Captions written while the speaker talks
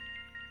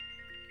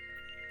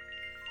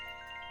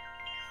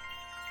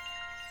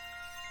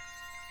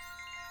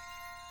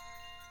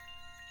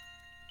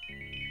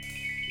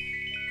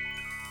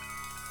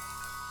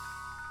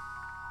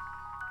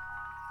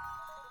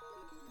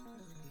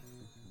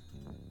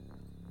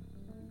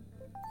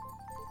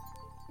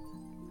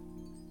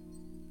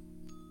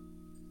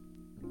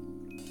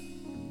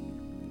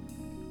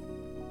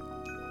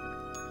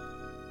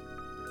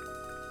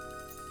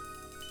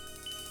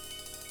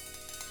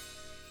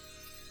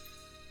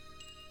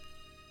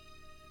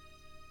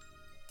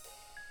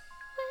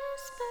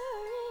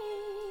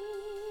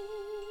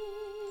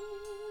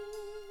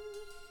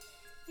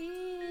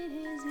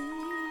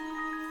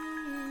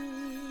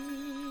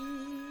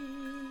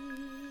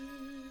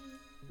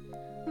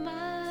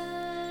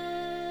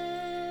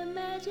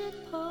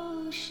magic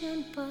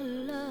potion for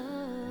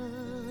love,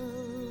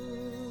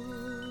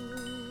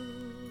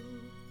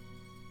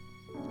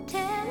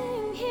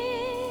 telling him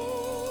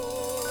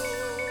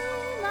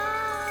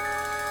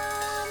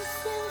I'm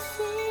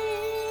sincere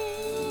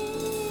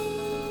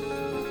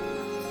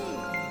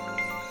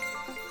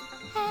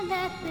and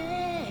that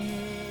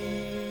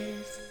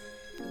there's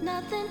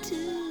nothing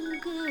too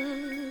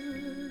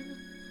good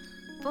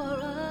for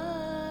us.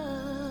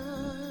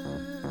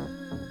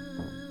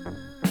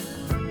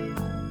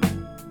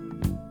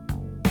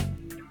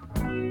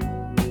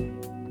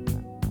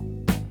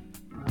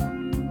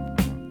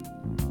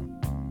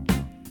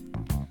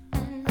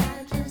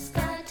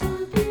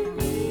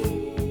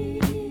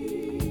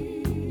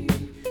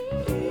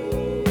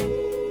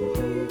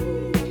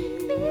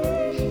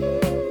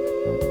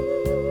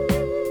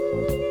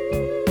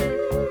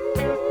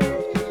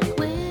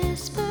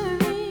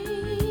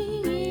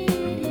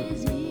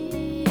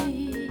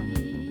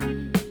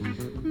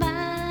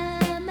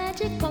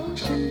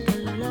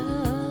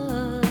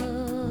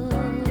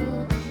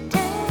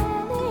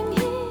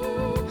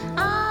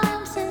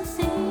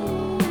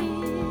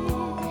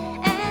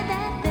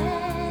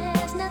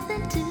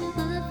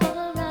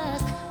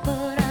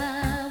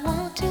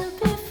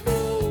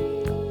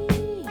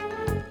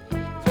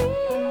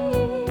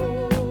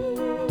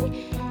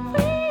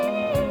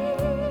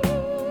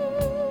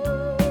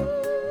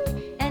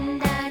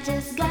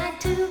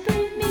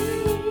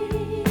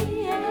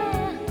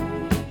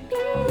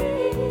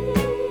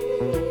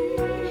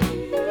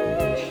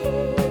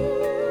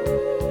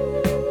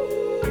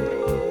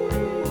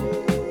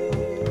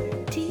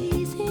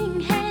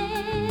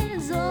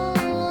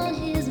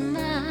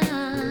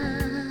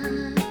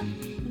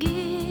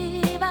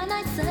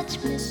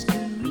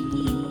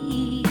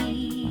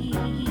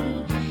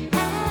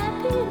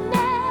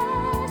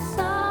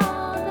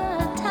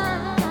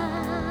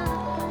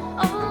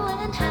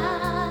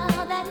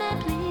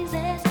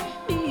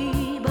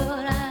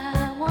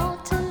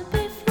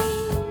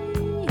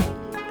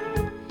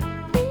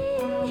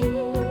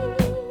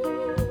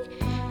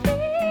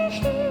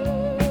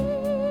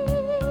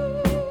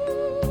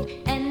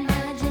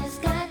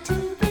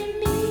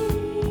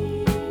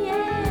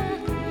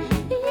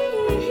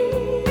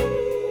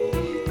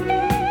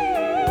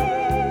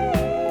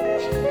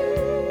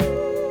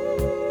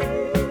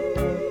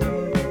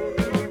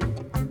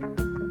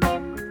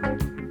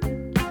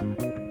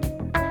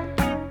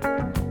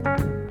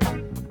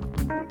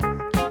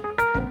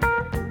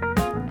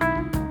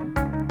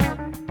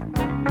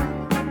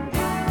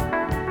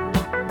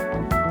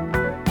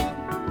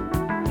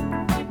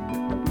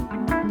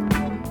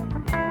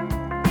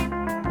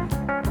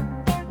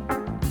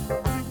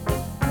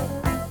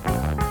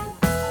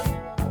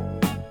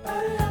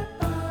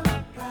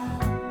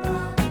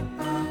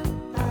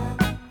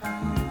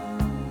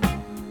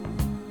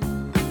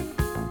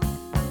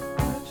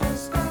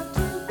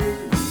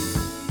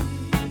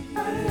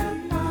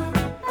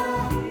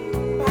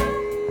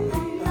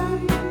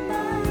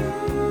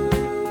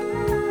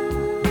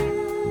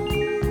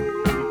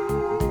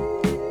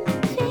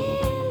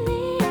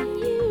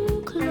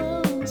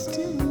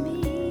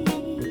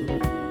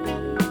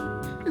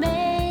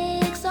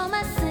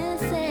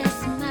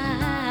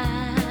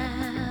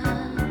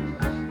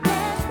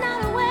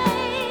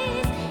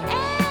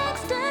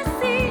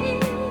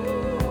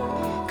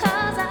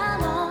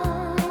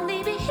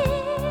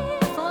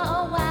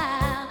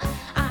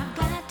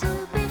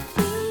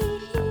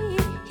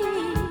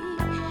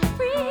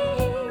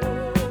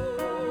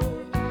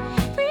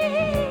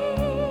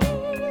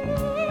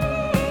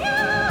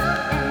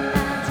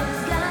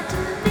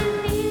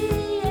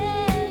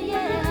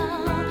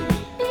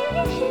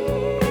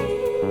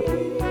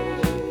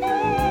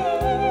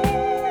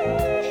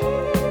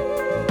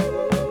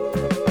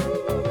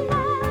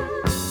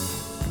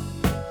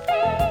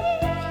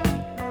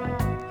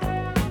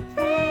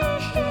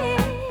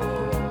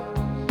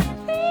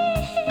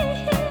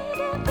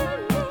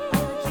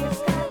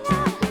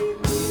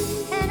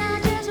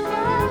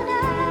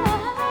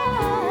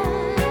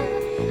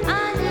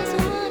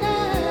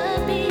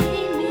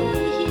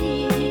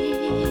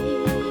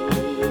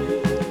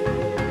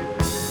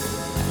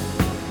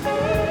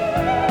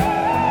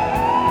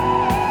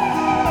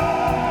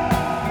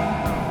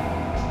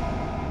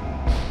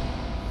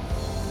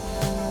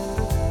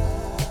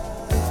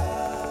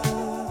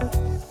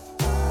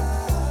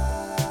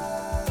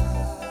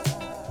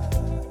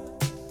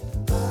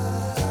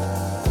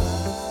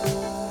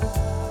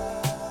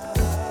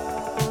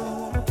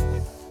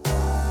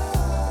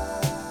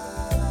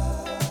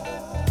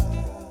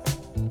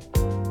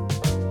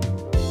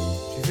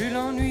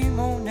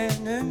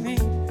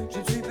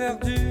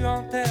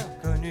 en terre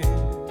connue.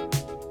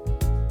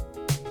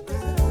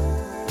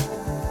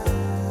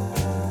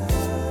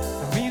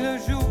 Parmi le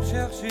jour,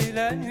 chercher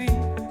la nuit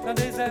dans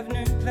des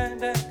avenues pleines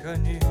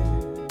d'inconnus.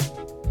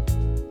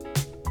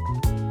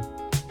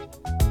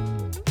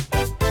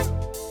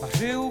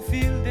 Marcher au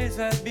fil des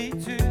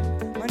habitudes,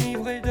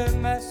 m'enivrer de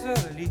ma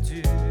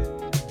solitude.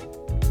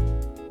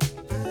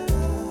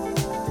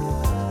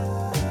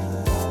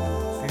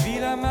 Suivi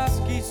la masse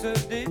qui qui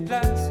se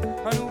déplace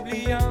en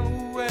oubliant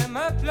où est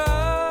ma place.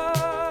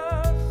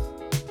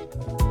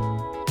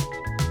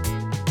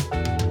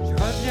 Je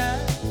reviens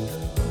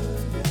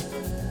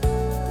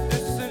de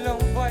ce long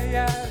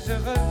voyage, je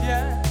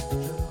reviens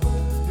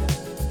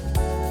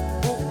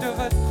pour te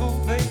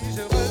retrouver,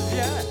 je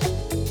reviens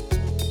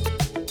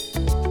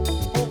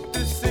pour te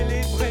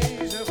célébrer,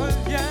 je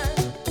reviens.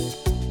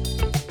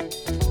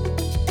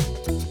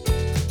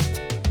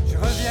 Je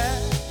reviens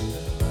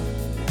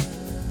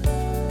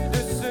de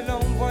ce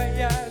long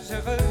voyage, je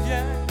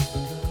reviens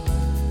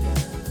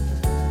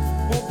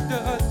pour te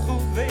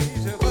retrouver,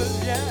 je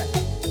reviens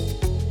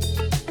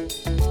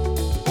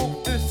pour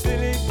te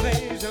célébrer,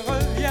 je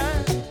reviens.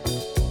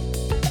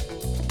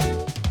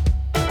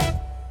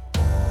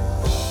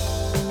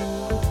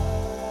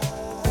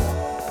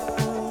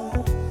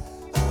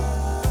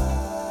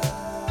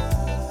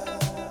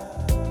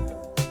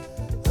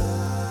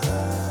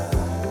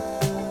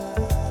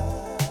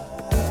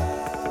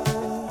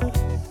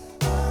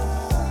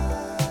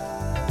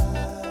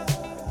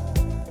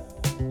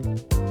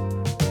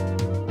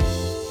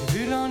 J'ai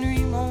vu l'ennui,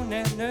 mon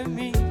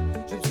ennemi,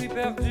 je me suis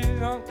perdu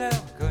en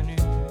terre connue.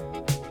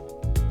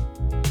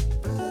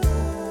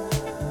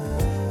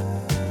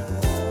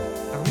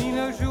 Parmi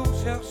le jour,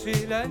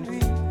 chercher la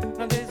nuit,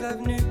 dans des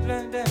avenues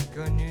pleines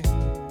d'inconnus.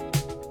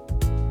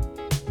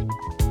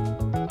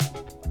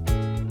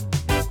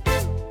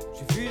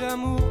 J'ai fui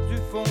l'amour du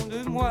fond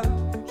de moi,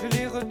 je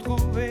l'ai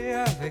retrouvé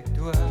avec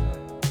toi.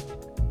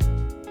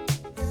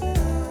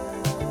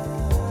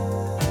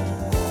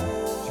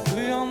 J'ai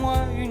cru en moi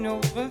une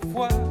autre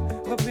fois,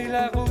 repris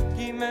la route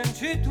qui mène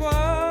chez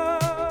toi.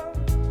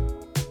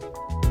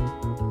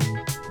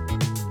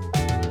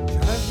 Je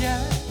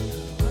reviens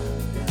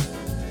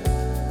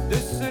de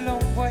ce long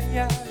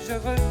voyage, je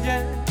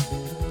reviens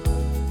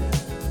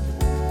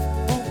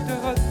pour te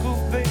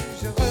retrouver,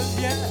 je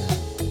reviens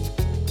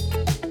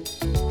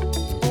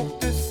pour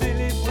te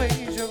célébrer,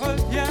 je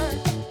reviens.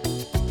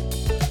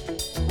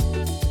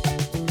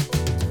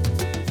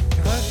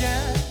 Je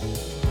reviens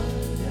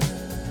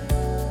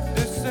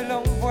de ce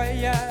long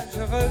voyage,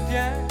 je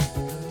reviens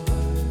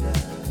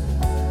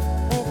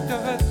pour te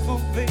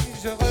retrouver,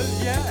 je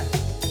reviens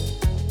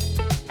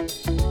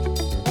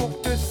pour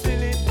te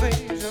célébrer,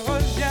 je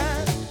reviens.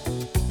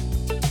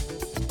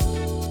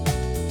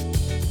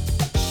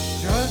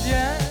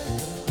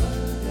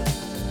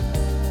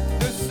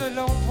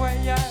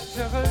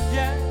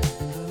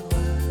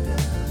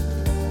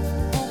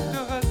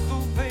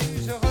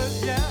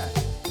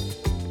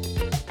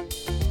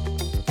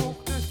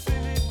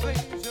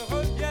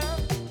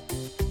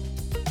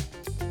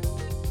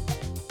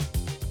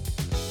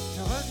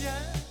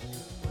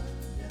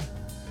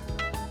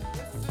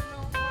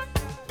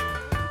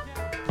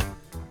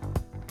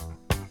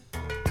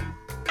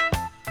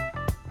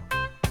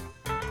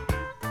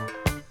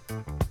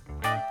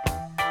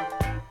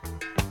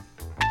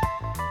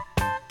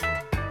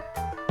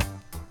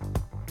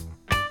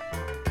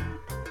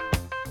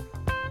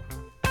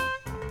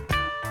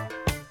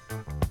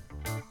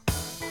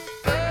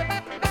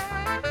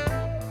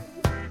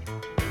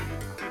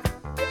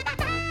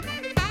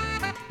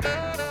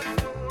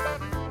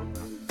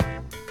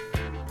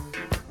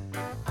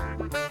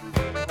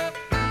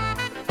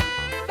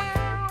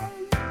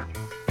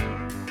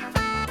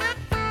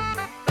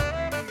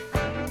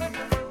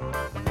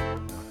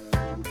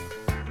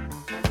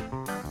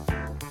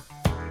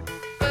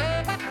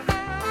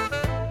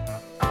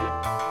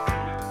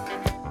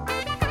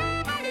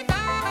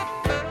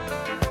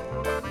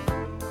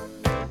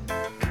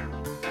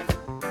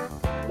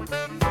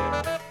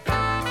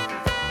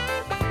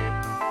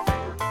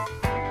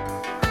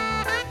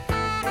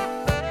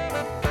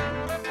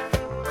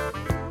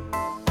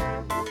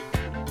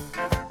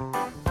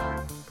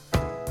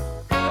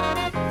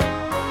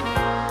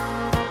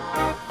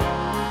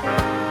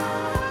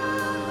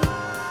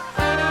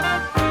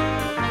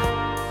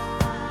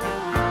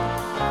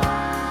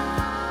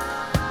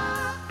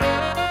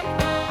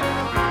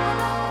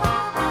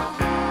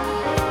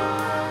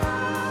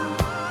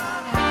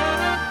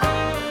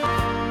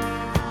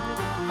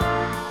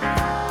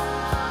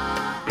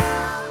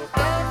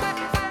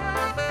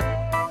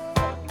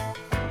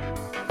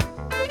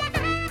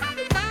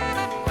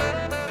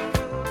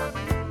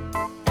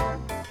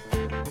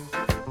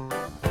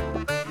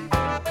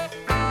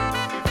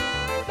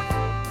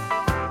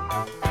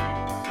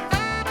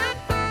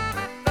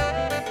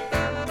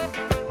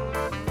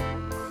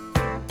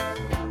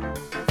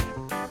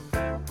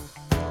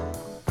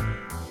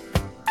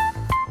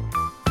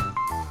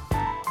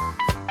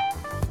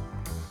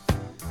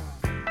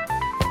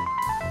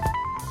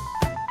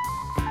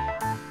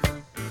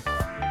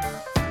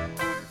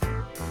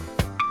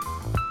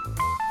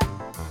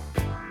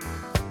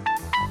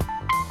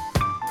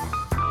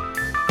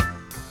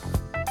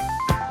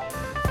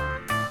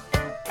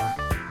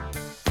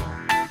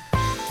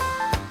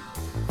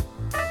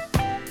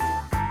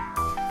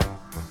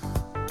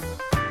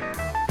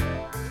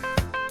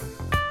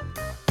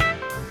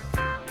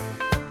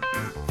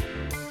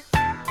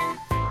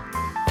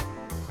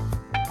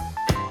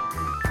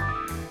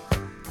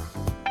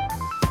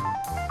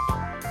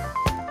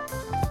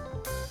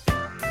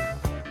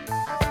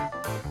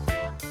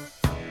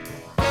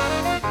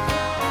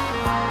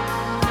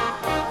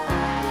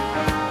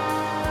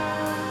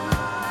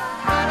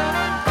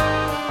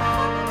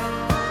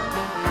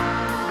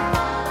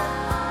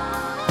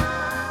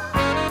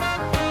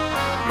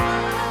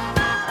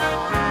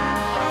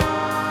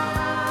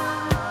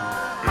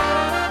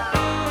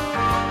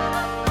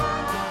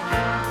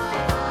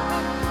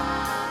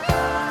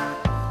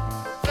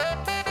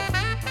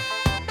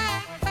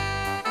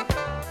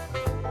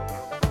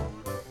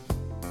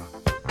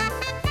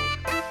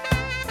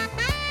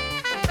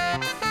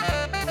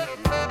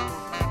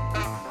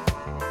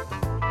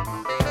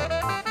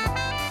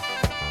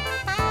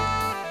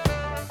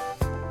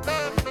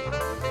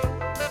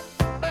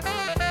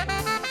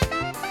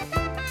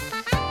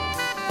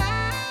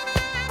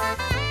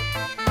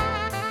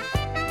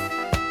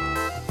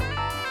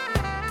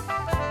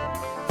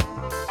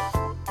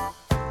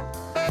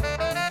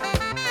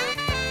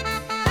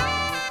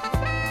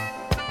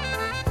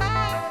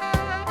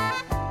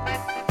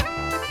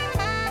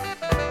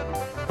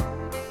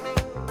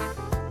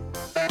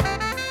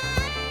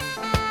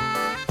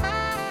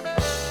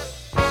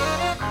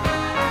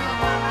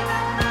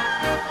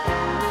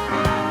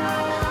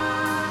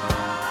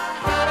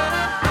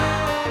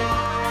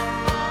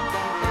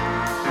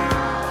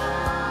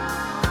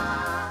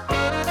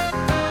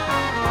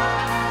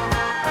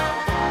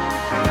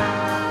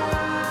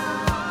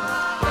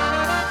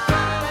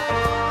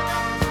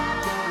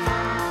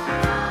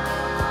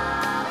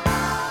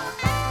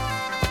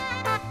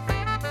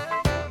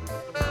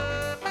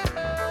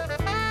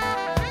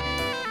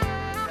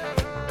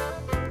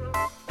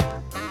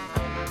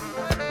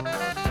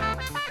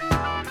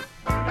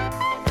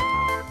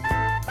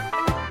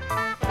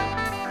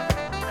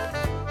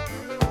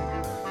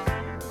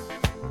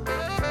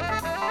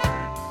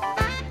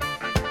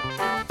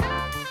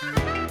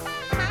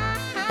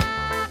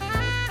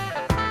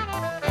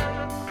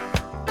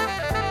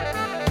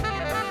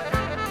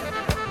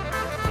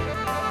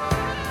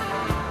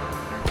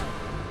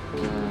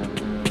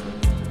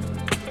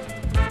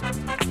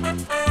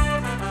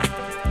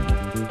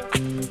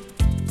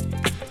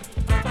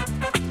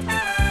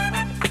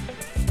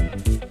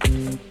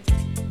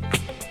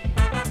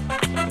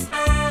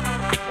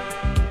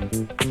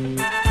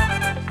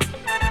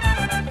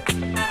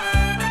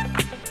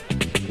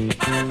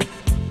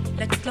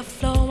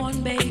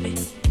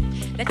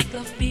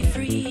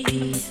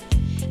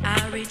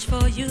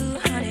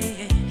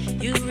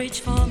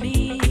 reach for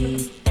me.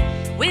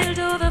 We'll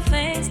do the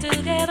things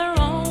together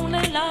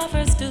only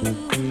lovers do.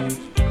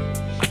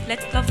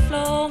 Let love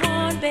flow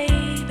on,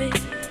 baby.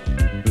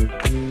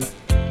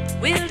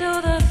 We'll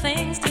do the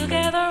things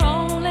together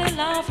only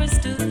lovers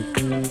do.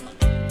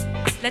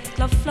 Let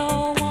love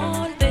flow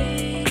on,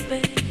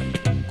 baby.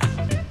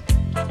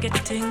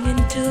 Getting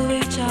into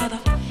each other,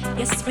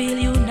 yes, we'll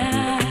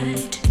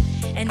unite.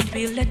 And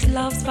we'll let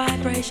love's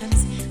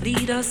vibrations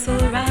lead us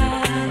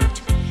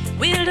alright.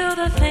 We'll do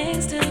the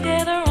things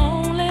together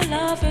only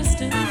lovers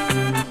do.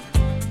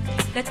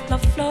 Let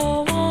love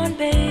flow on,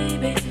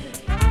 baby.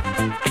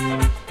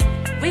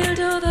 We'll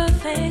do the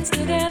things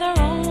together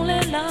only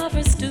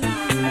lovers do.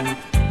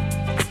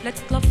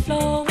 Let love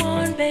flow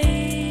on,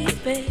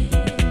 baby.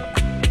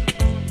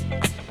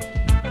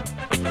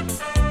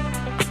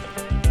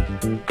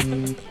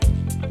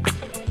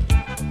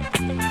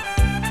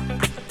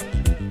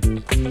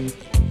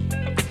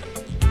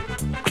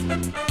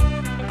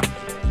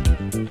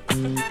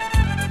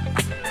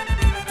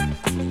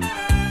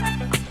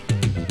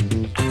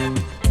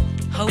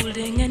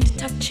 Holding and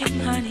touching,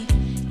 honey,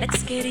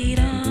 let's get it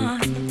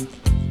on.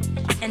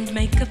 And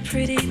make a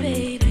pretty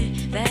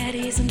baby, that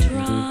isn't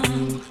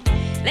wrong.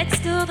 Let's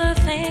do the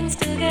things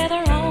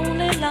together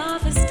only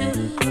lovers do.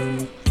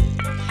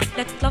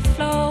 Let love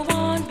flow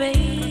on,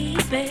 baby.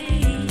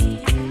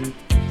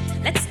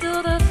 Let's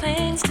do the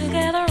things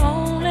together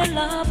only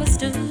lovers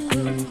do.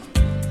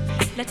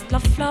 Let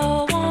love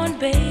flow on,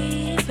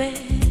 baby.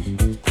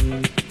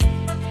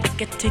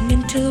 Getting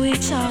into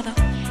each other,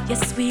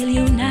 yes, we'll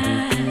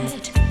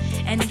unite.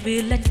 And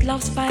we'll let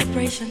love's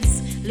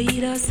vibrations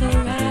lead us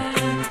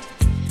alright.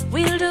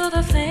 We'll do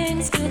the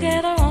things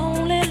together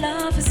only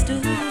lovers do.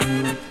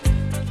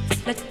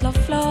 Let love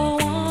flow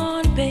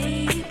on,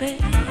 baby.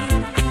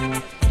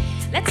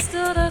 Let's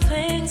do the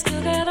things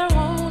together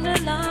only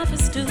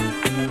lovers do.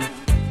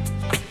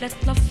 Let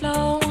love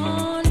flow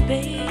on,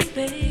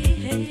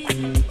 baby.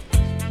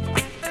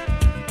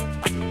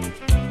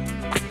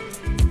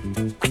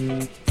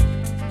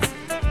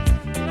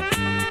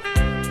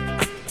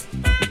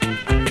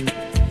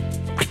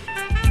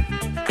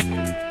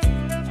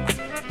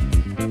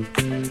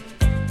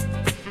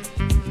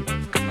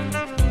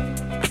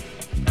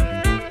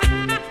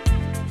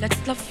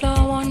 Let love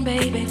flow on,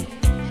 baby.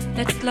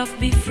 Let love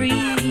be free.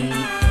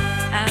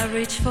 I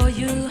reach for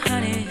you,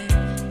 honey.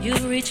 You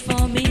reach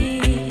for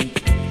me.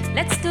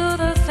 Let's do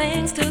the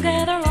things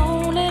together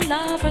only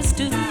lovers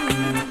do.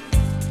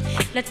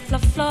 Let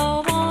love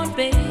flow on,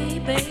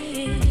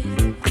 baby.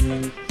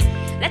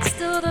 Let's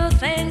do the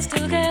things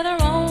together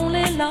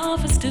only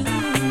lovers do.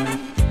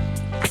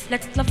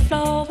 Let love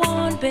flow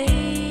on,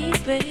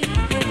 baby.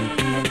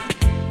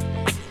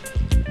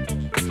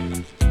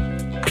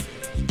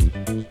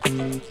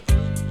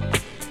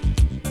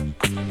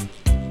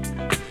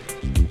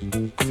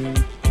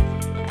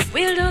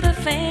 We'll do the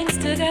things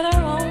together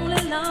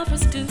only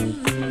lovers do.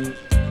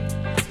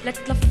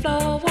 Let love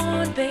flow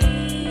on,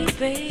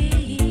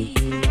 baby.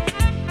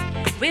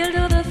 We'll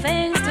do the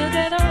things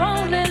together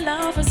only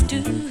lovers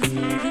do.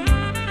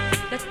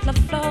 Let love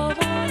flow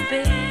on,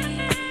 baby.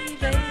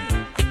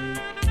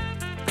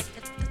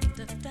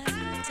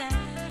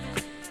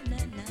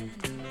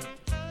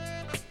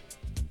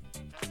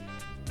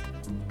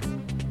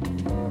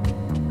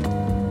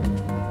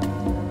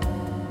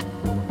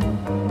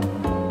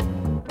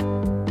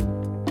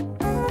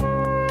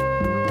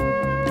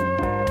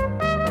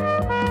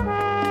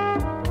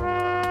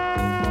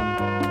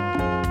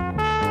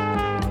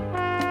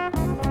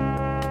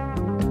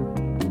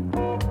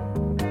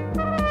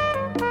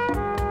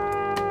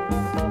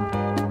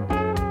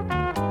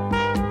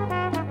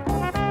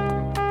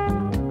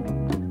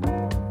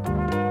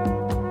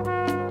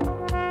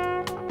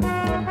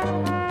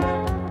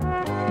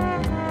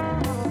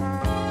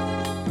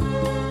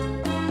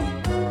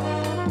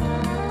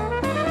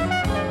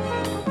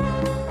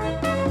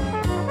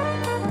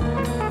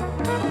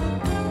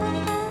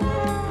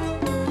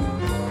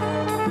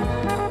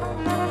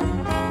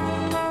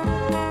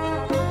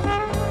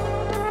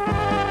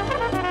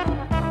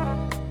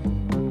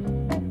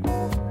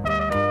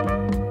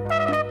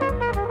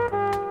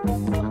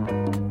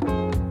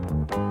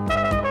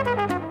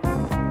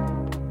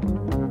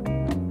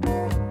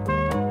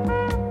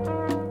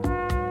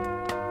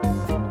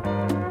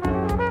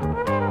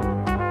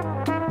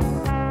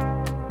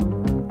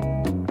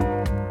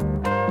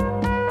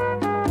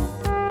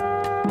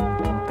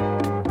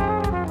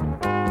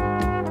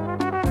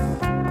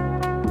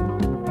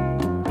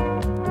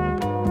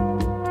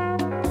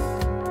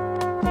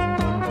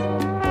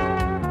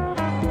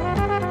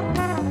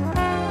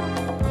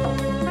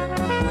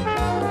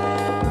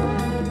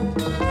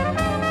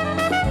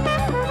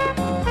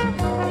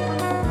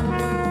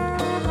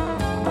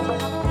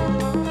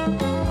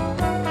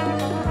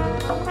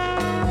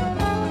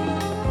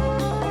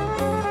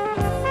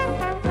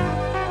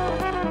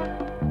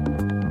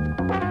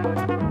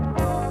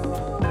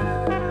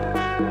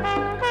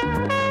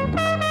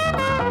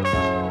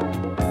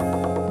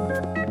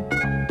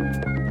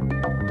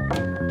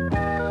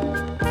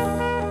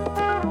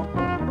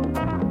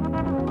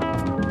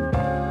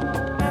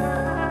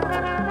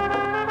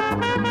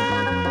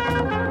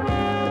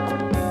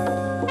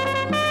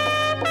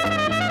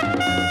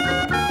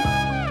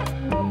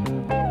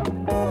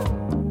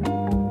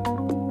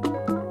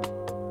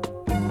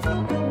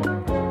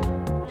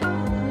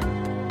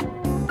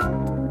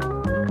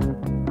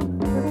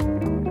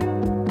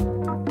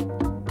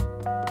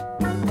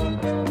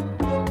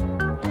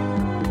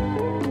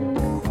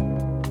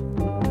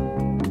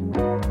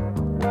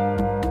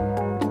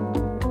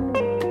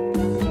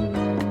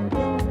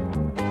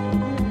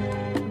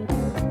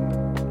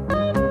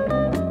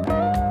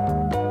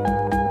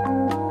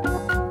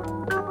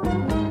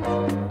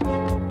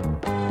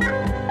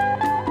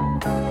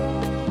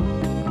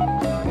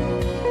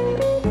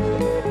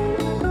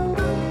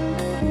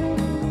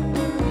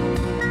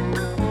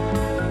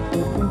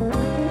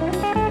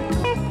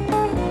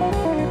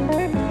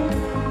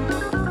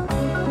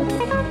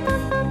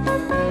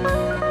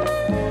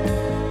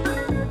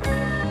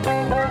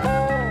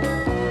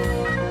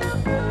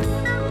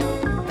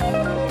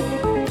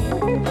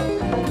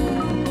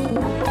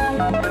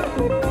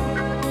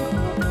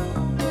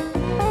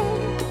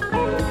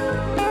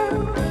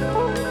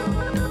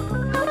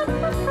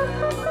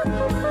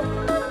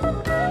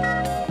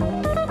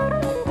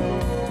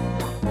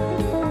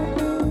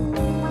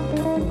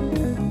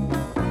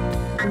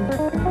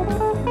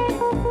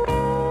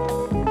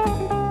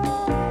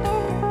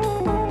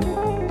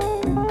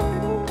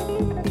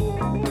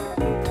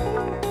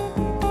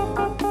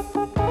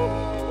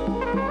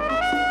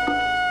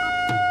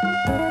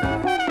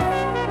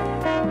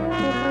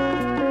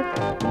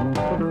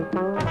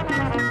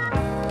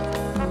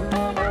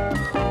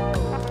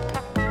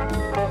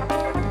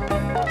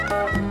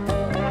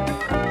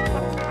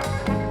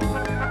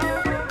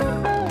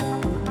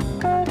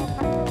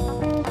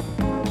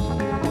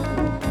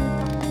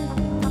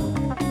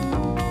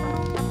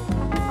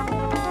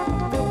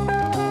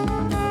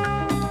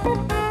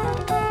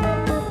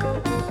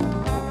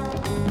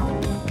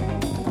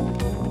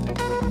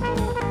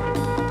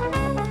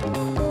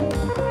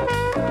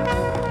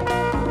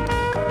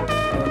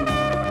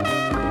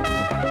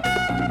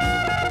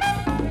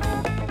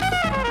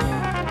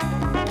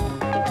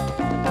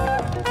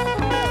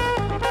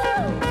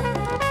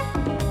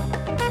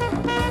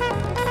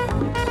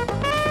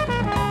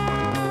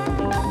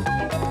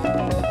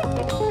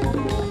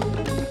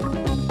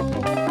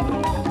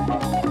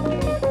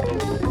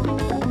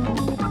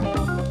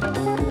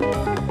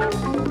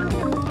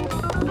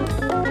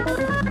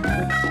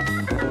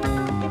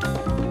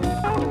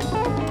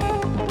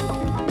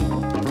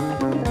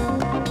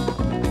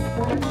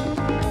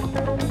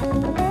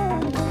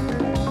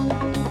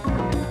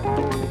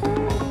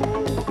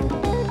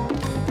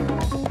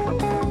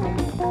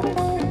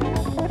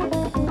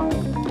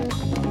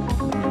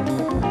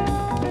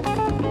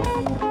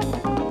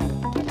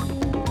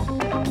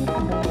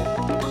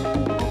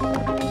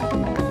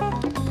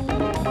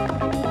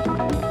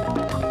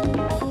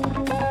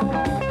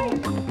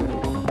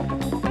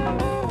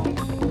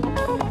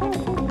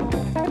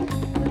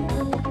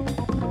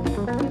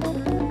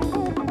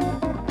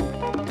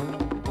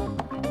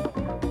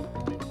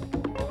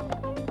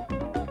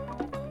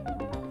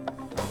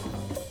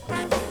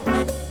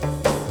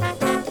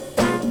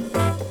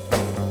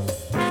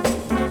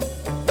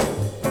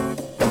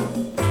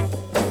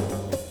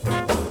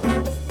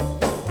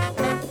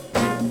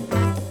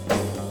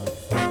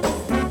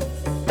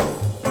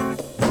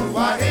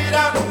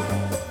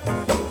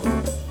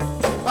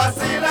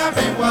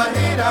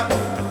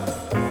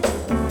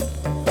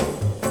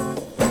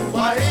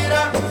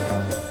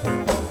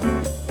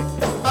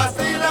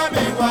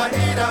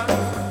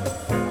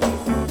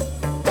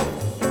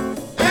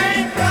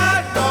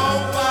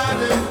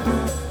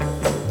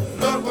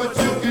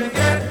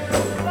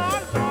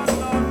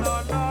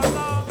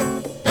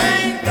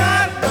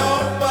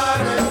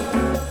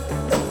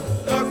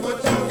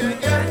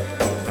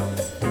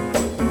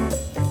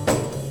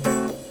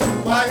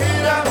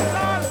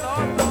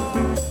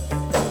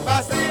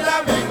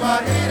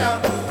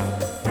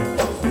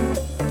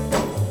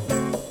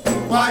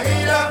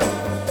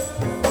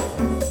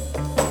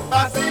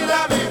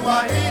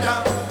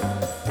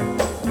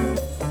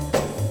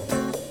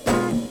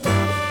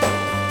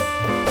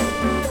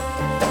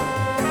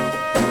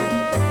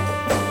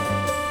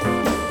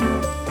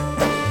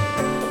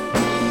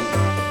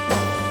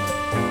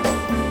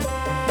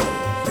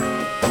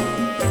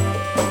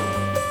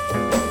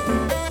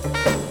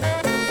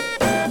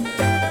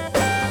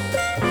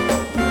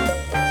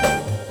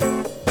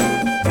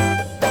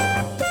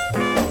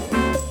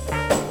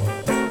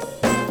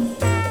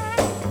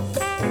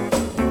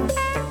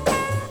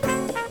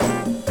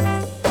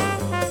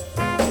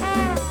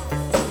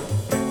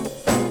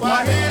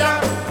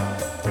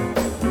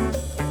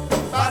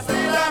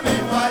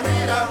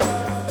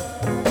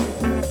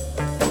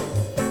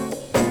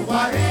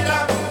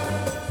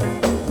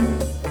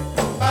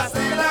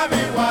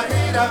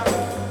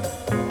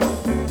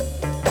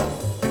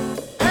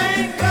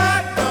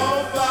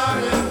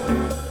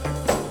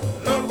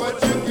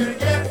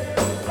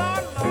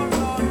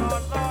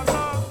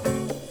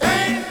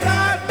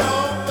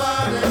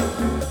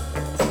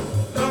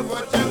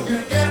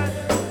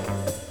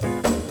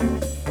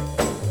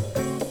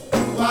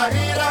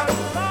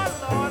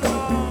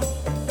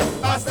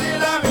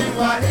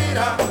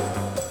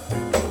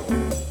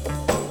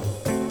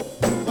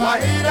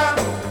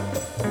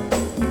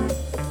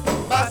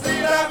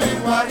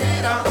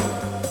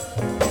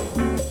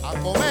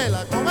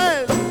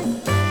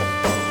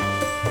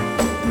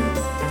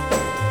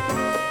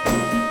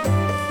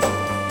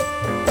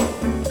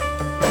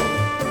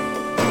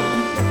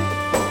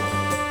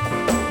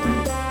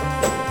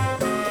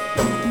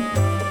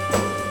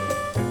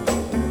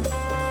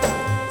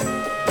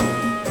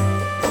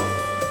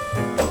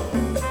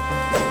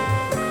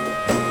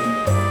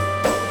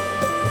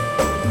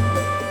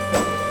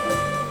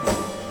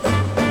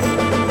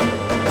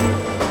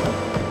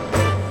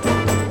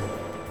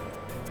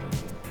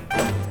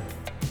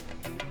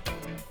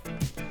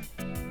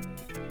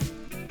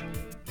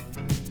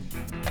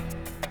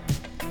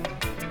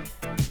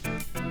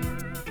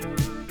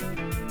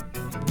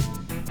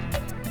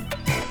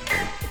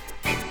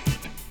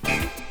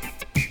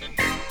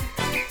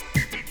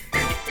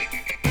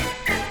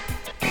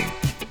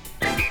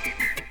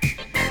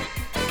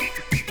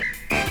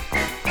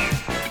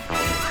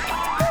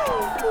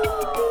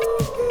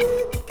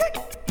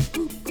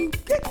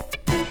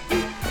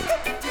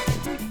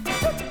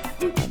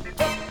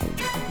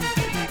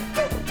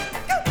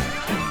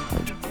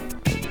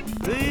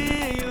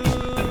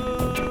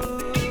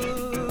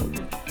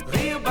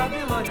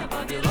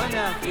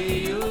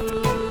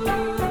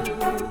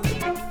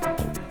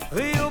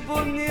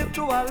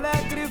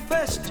 alegre,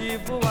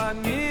 festivo,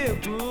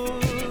 amigo.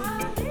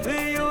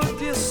 Rio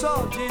de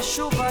sol, de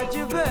chuva,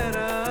 de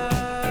verão,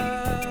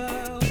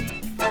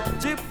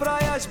 de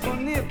praias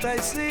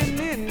bonitas e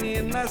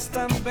meninas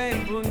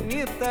também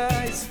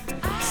bonitas.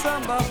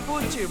 Samba,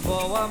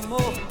 futebol,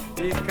 amor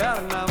e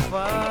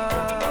carnaval.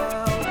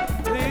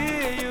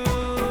 Rio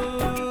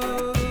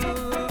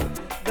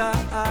da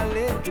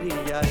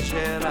alegria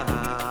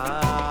geral.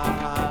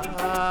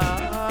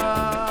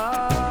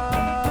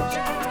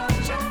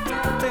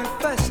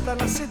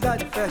 Na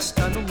cidade,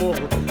 festa no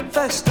morro,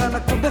 festa na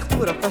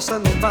cobertura, festa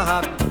no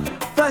barraco,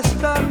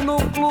 festa no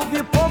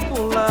clube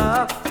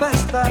popular,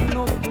 festa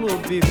no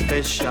clube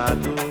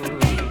fechado.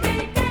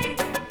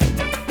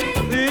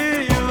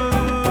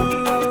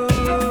 Rio,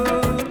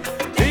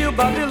 Rio,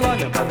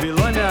 Babilônia,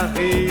 Babilônia,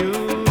 Rio.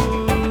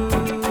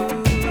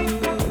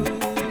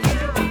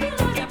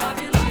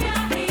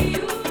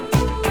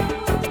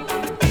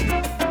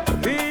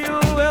 Rio,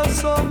 eu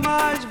sou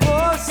mais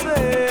você.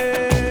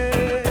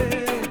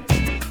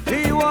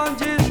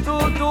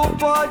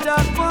 Pode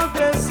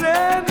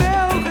acontecer,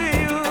 meu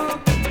Rio,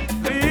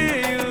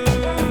 Rio,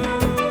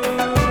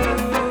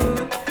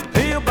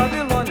 Rio,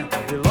 Babilônia,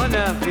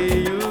 Babilônia,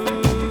 Rio.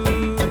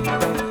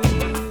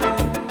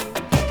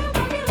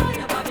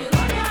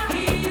 Babilônia,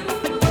 Rio.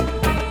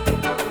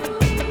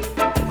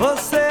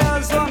 Você é a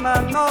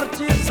zona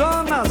norte,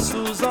 zona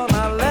sul,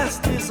 zona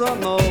leste,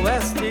 zona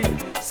oeste.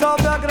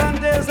 Salve a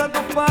grandeza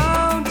do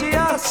pão de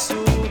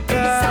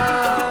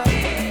açúcar.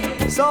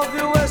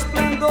 Salve o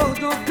esplendor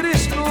do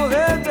Cristo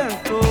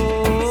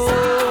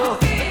Redentor.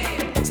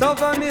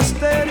 Salve a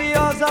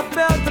misteriosa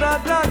pedra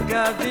da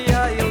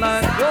Gávea e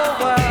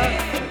Lagoa.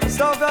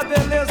 Salve a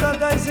beleza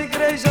das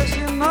igrejas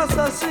de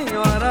Nossa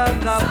Senhora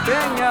da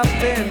Penha,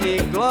 Pena e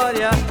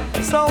Glória.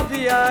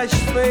 Salve as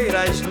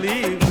feiras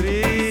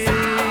livres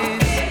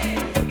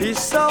e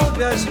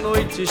salve as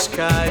noites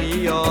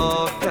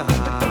cariocas.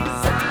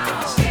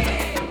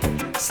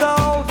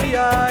 Salve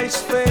as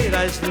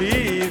feiras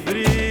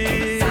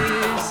livres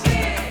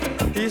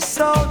e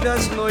salve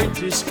as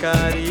noites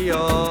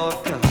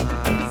cariocas.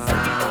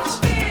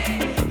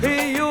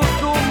 Rio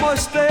do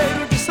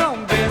Mosteiro de São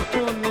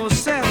Bento, no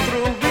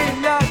centro,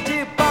 Ilha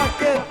de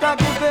Paquetá,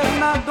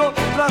 Governador,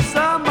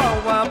 Praça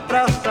Mauá,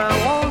 Praça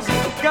 11,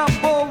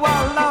 Gamboa,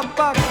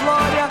 Lapa,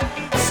 Glória,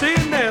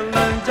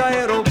 Cinelândia,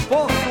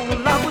 Aeroporto,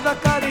 Largo da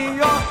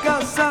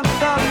Carioca,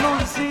 Santa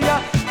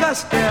Luzia,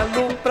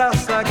 Castelo,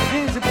 Praça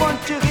 15,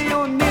 Ponte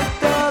Rio,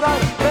 Niterói,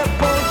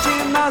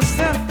 Leopoldina,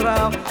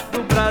 Central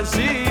do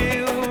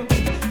Brasil.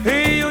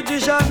 Rio de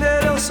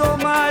Janeiro, eu sou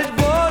mais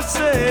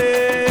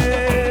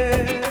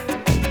você.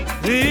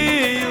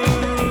 Rio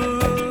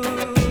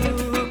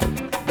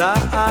da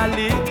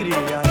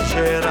alegria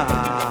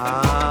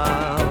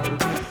geral,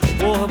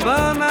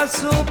 urbana,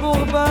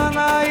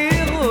 suburbana e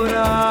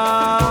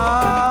rural.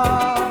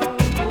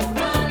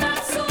 Urbana,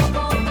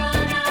 suburbana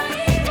e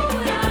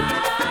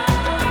rural.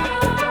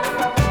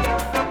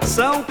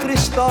 São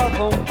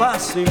Cristóvão,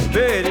 Paço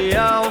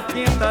Imperial,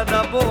 Quinta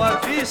da Boa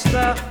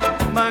Vista,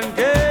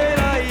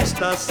 Mangueira,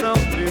 Estação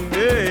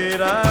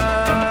Primeira,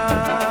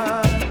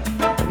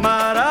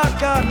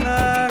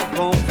 Maracanã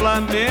com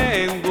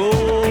Flamengo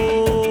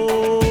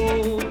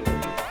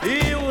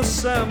e o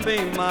samba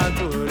em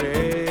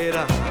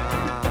Madureira.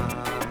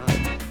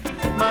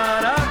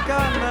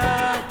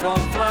 Maracanã com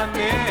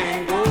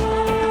Flamengo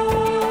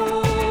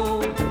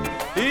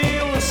e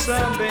o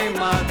samba em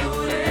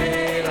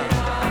Madureira.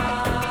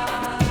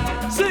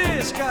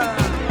 Cisca!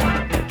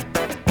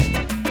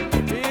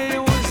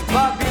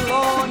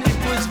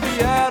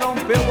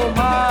 Pelo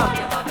mar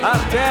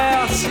até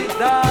a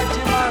cidade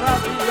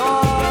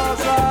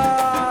maravilhosa.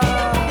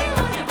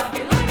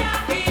 Babilônia,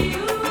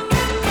 Rio.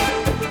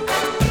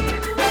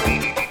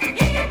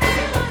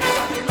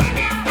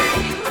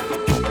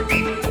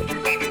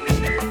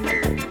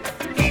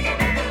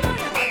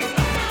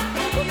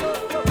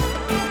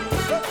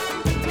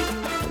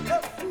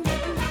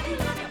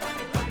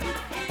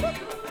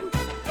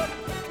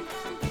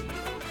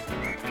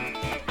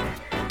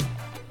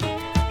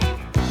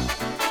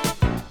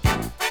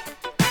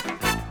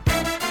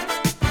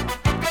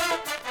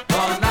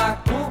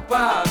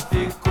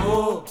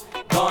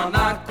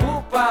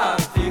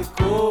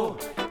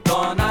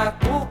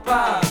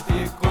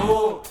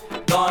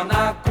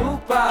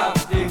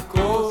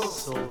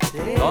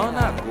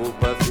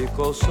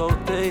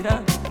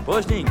 Solteira,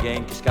 pois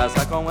ninguém quis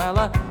casar com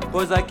ela,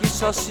 coisa que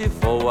só se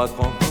voa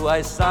com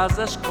duas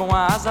asas, com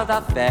a asa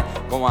da fé,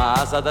 com a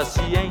asa da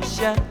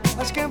ciência.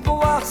 Mas quem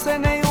voar sem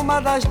nenhuma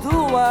das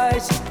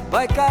duas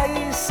vai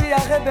cair e se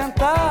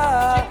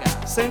arrebentar,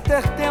 sem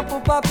ter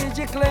tempo pra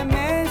pedir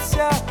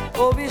clemência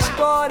ou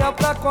história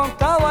pra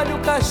contar. Olha o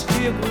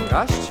castigo.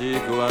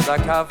 Castigo anda a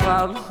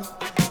cavalo,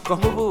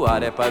 como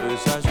voar é para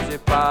os anjos e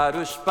para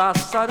os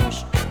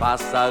pássaros,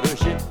 pássaros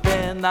de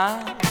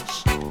penas,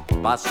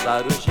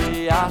 pássaros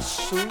de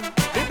aço.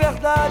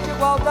 Liberdade,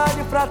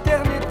 igualdade,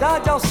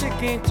 fraternidade é o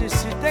seguinte: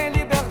 se tem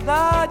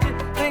liberdade,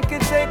 tem que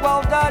ter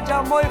igualdade,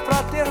 amor e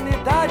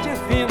fraternidade.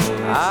 Vimos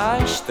a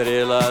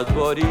estrela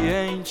do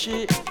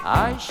Oriente,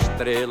 a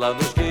estrela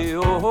nos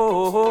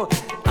guiou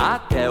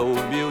até o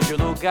humilde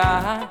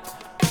lugar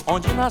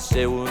onde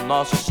nasceu o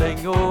nosso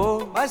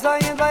Senhor. Mas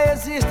ainda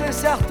existem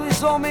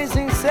certos homens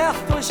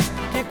incertos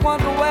que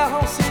quando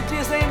erram se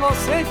dizem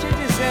inocentes,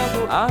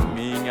 dizendo: a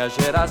minha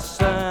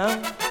geração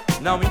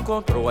não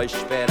encontrou a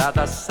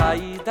esperada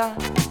saída.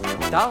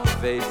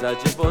 Talvez a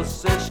de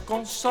vocês,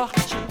 com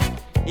sorte,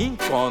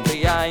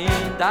 encontre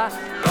ainda.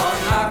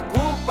 Dona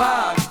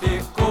Cupa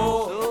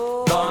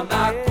ficou,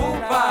 Dona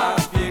Cupa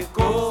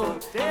ficou,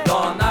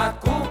 Dona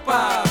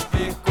Cupa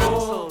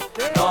ficou,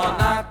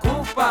 Dona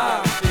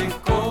Cupa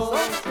ficou.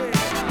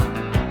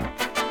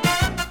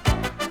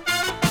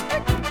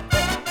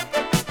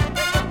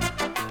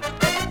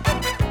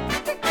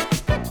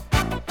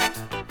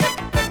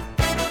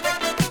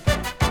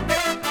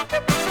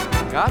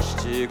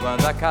 Castigo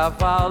anda a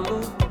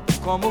cavalo,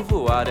 como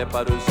voar é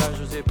para os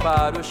anjos e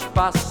para os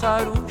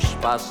pássaros.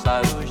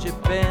 Pássaros de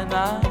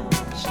penas,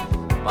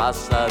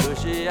 pássaros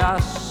de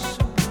aço.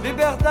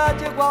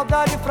 Liberdade,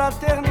 igualdade,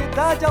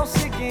 fraternidade é o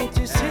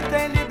seguinte: se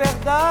tem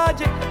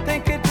liberdade,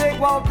 tem que ter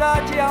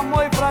igualdade,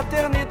 amor e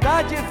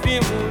fraternidade.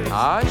 Vimos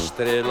a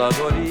estrela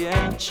do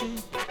Oriente,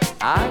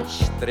 a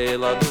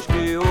estrela nos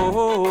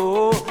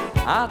guiou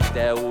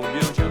até o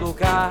humilde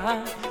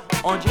lugar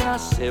onde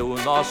nasceu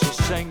o nosso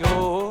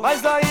Senhor.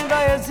 Mas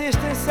ainda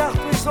existem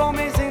certos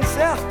homens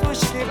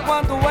incertos que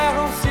quando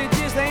erram se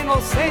dizem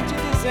inocentes,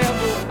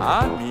 dizendo: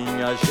 a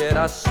minha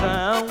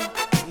geração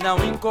não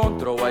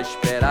encontrou a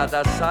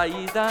esperada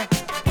saída.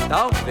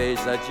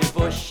 Talvez a de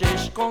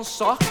vocês, com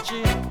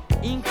sorte,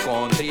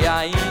 encontre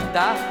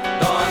ainda.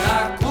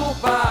 Dona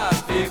Cupa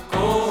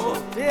ficou,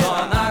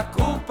 Dona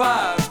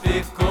Cupa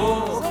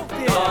ficou,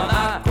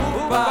 Dona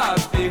Cupa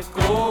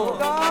ficou,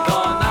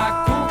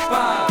 Dona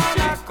Cupa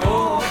ficou,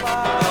 Dona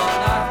Cupa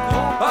ficou,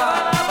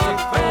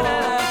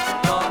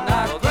 Dona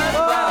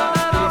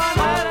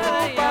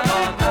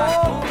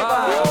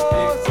Cupa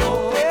ficou,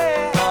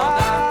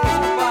 Dona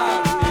Cupa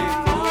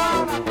ficou,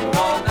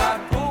 Dona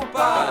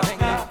Cupa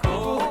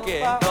ficou, porque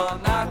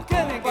Dona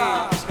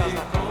Cupa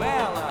ficou,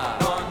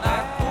 Dona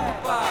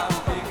Cupa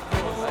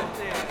ficou,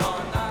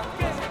 Dona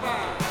Cupa.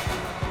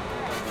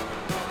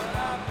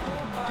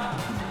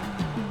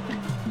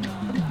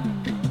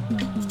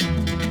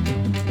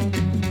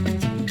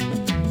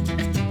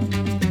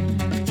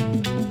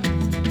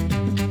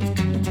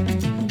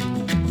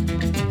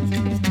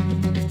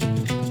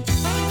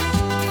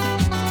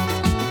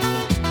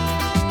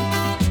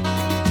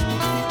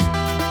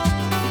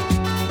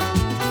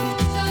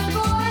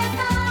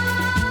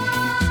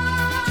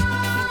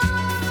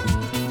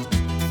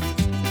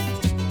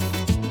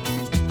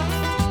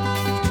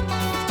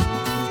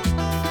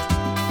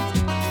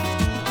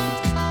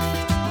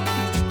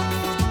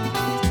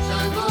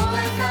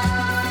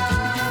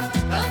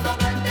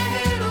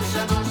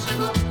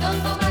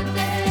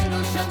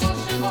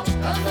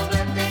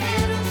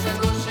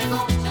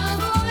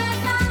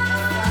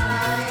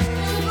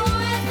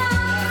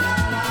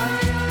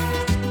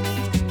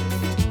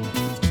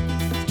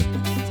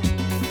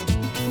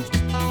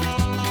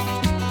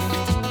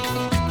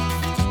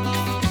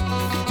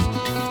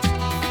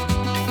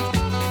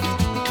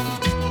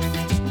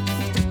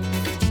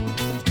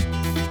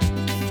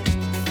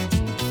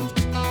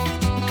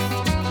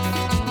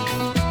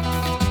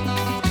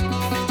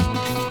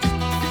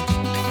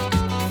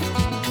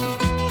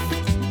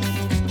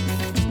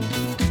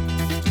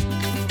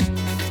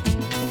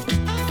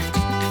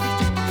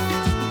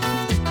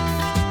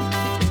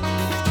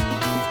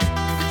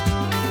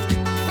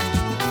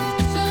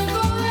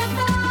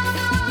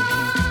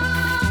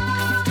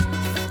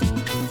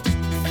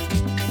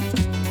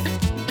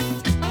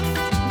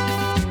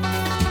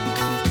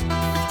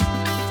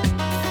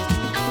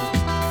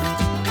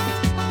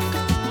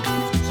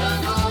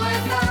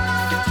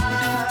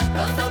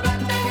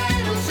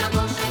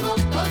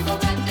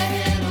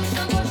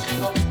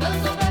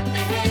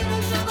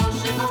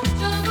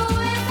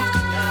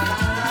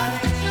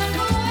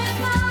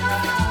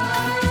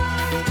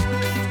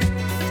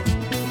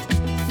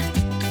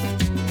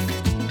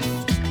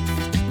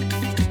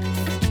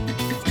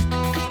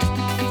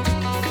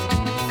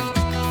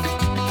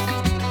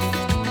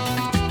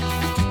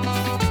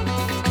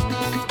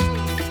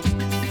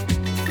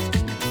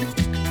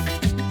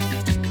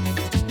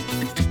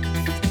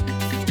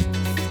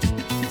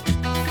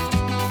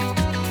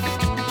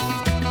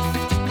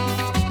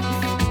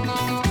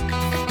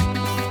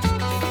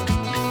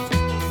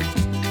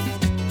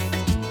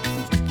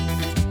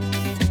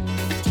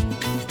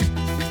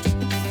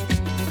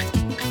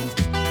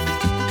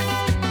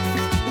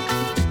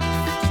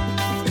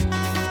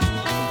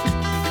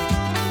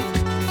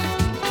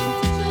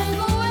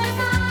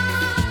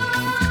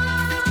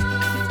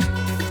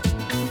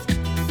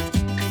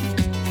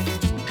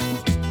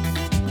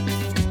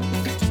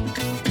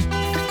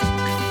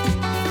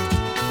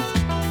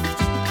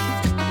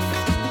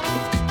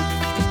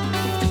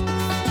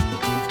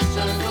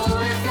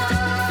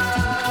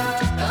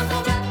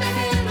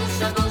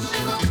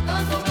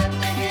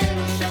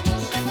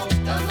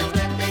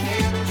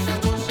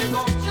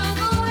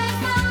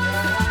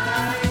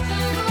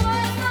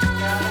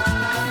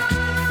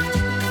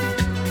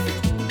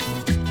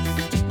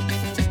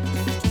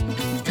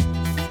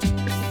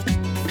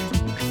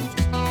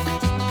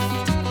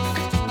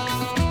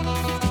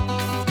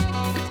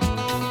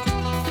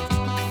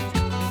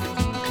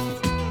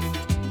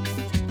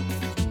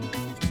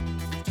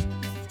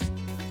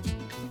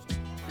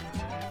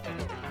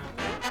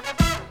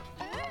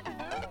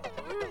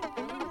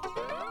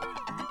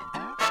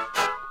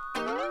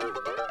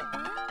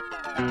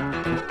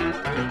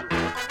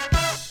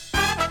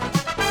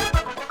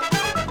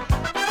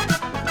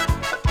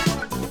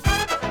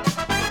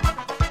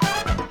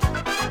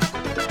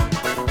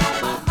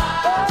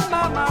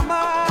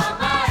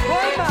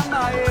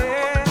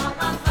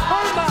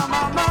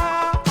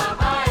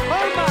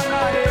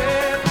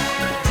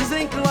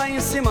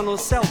 No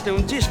céu tem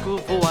um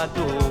disco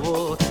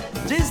voador.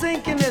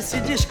 Dizem que nesse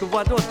disco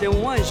voador tem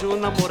um anjo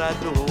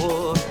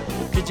namorador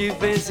que de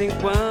vez em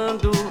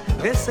quando,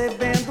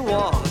 recebendo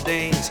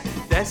ordens,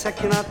 desce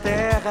aqui na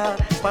terra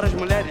para as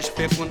mulheres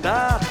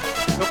fecundar.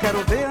 Eu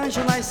quero ver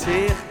anjo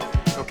nascer,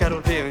 eu quero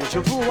ver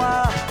anjo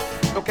voar.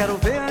 Eu quero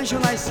ver anjo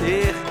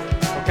nascer,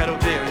 eu quero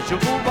ver anjo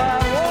voar.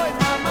 Oi,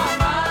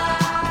 mamamá,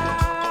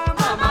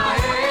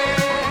 mamaê,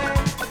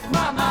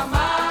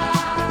 mamamá.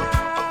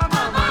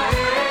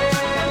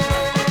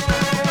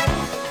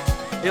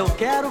 Eu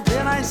quero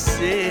ver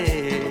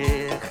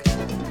nascer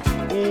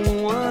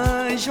um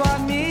anjo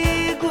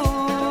amigo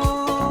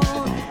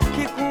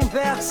que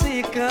converse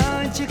e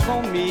cante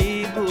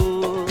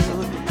comigo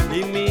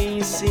e me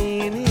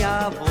ensine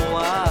a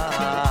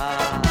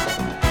voar.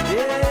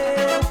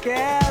 Eu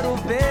quero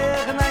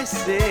ver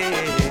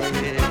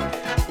nascer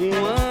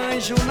um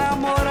anjo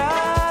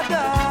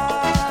namorada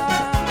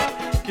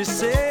que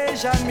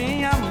seja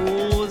minha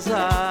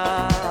musa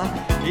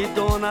e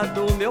dona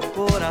do meu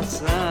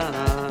coração.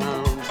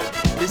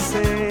 E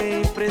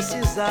sem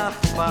precisar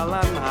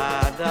falar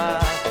nada,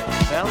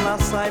 ela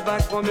saiba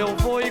como eu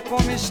vou e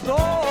como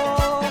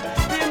estou,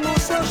 e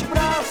nos seus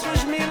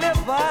braços me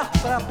levar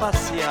pra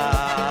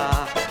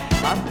passear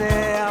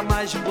até a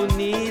mais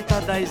bonita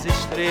das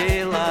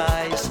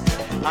estrelas,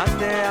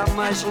 até a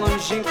mais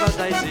longínqua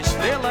das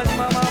estrelas.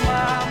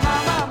 Mamamá,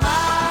 mamamá.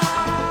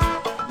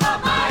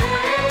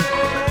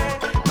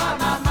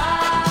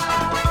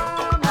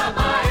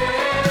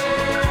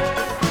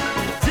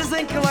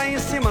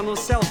 No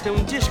céu tem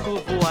um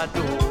disco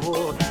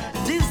voador.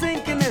 Dizem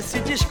que nesse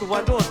disco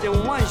voador tem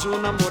um anjo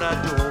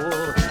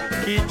namorador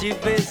que de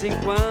vez em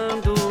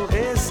quando,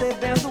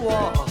 recebendo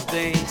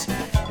ordens,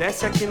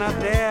 desce aqui na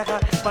terra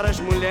para as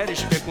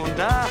mulheres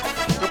fecundar.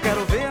 Eu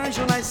quero ver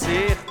anjo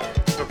nascer,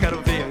 eu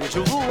quero ver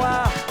anjo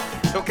voar.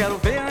 Eu quero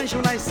ver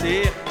anjo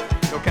nascer,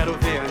 eu quero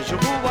ver anjo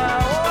voar.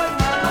 Oi,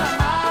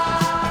 mamamá.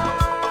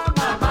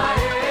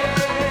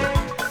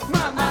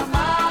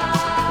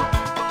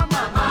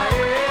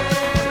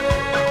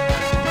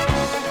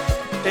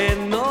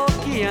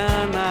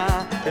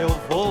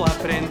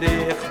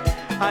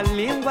 A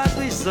língua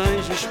dos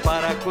anjos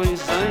para com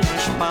os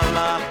anjos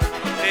falar.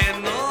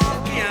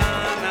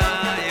 Enoquiana,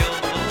 eu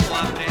vou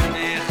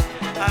aprender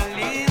a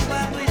língua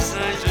dos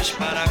anjos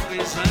para com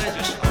os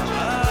anjos falar.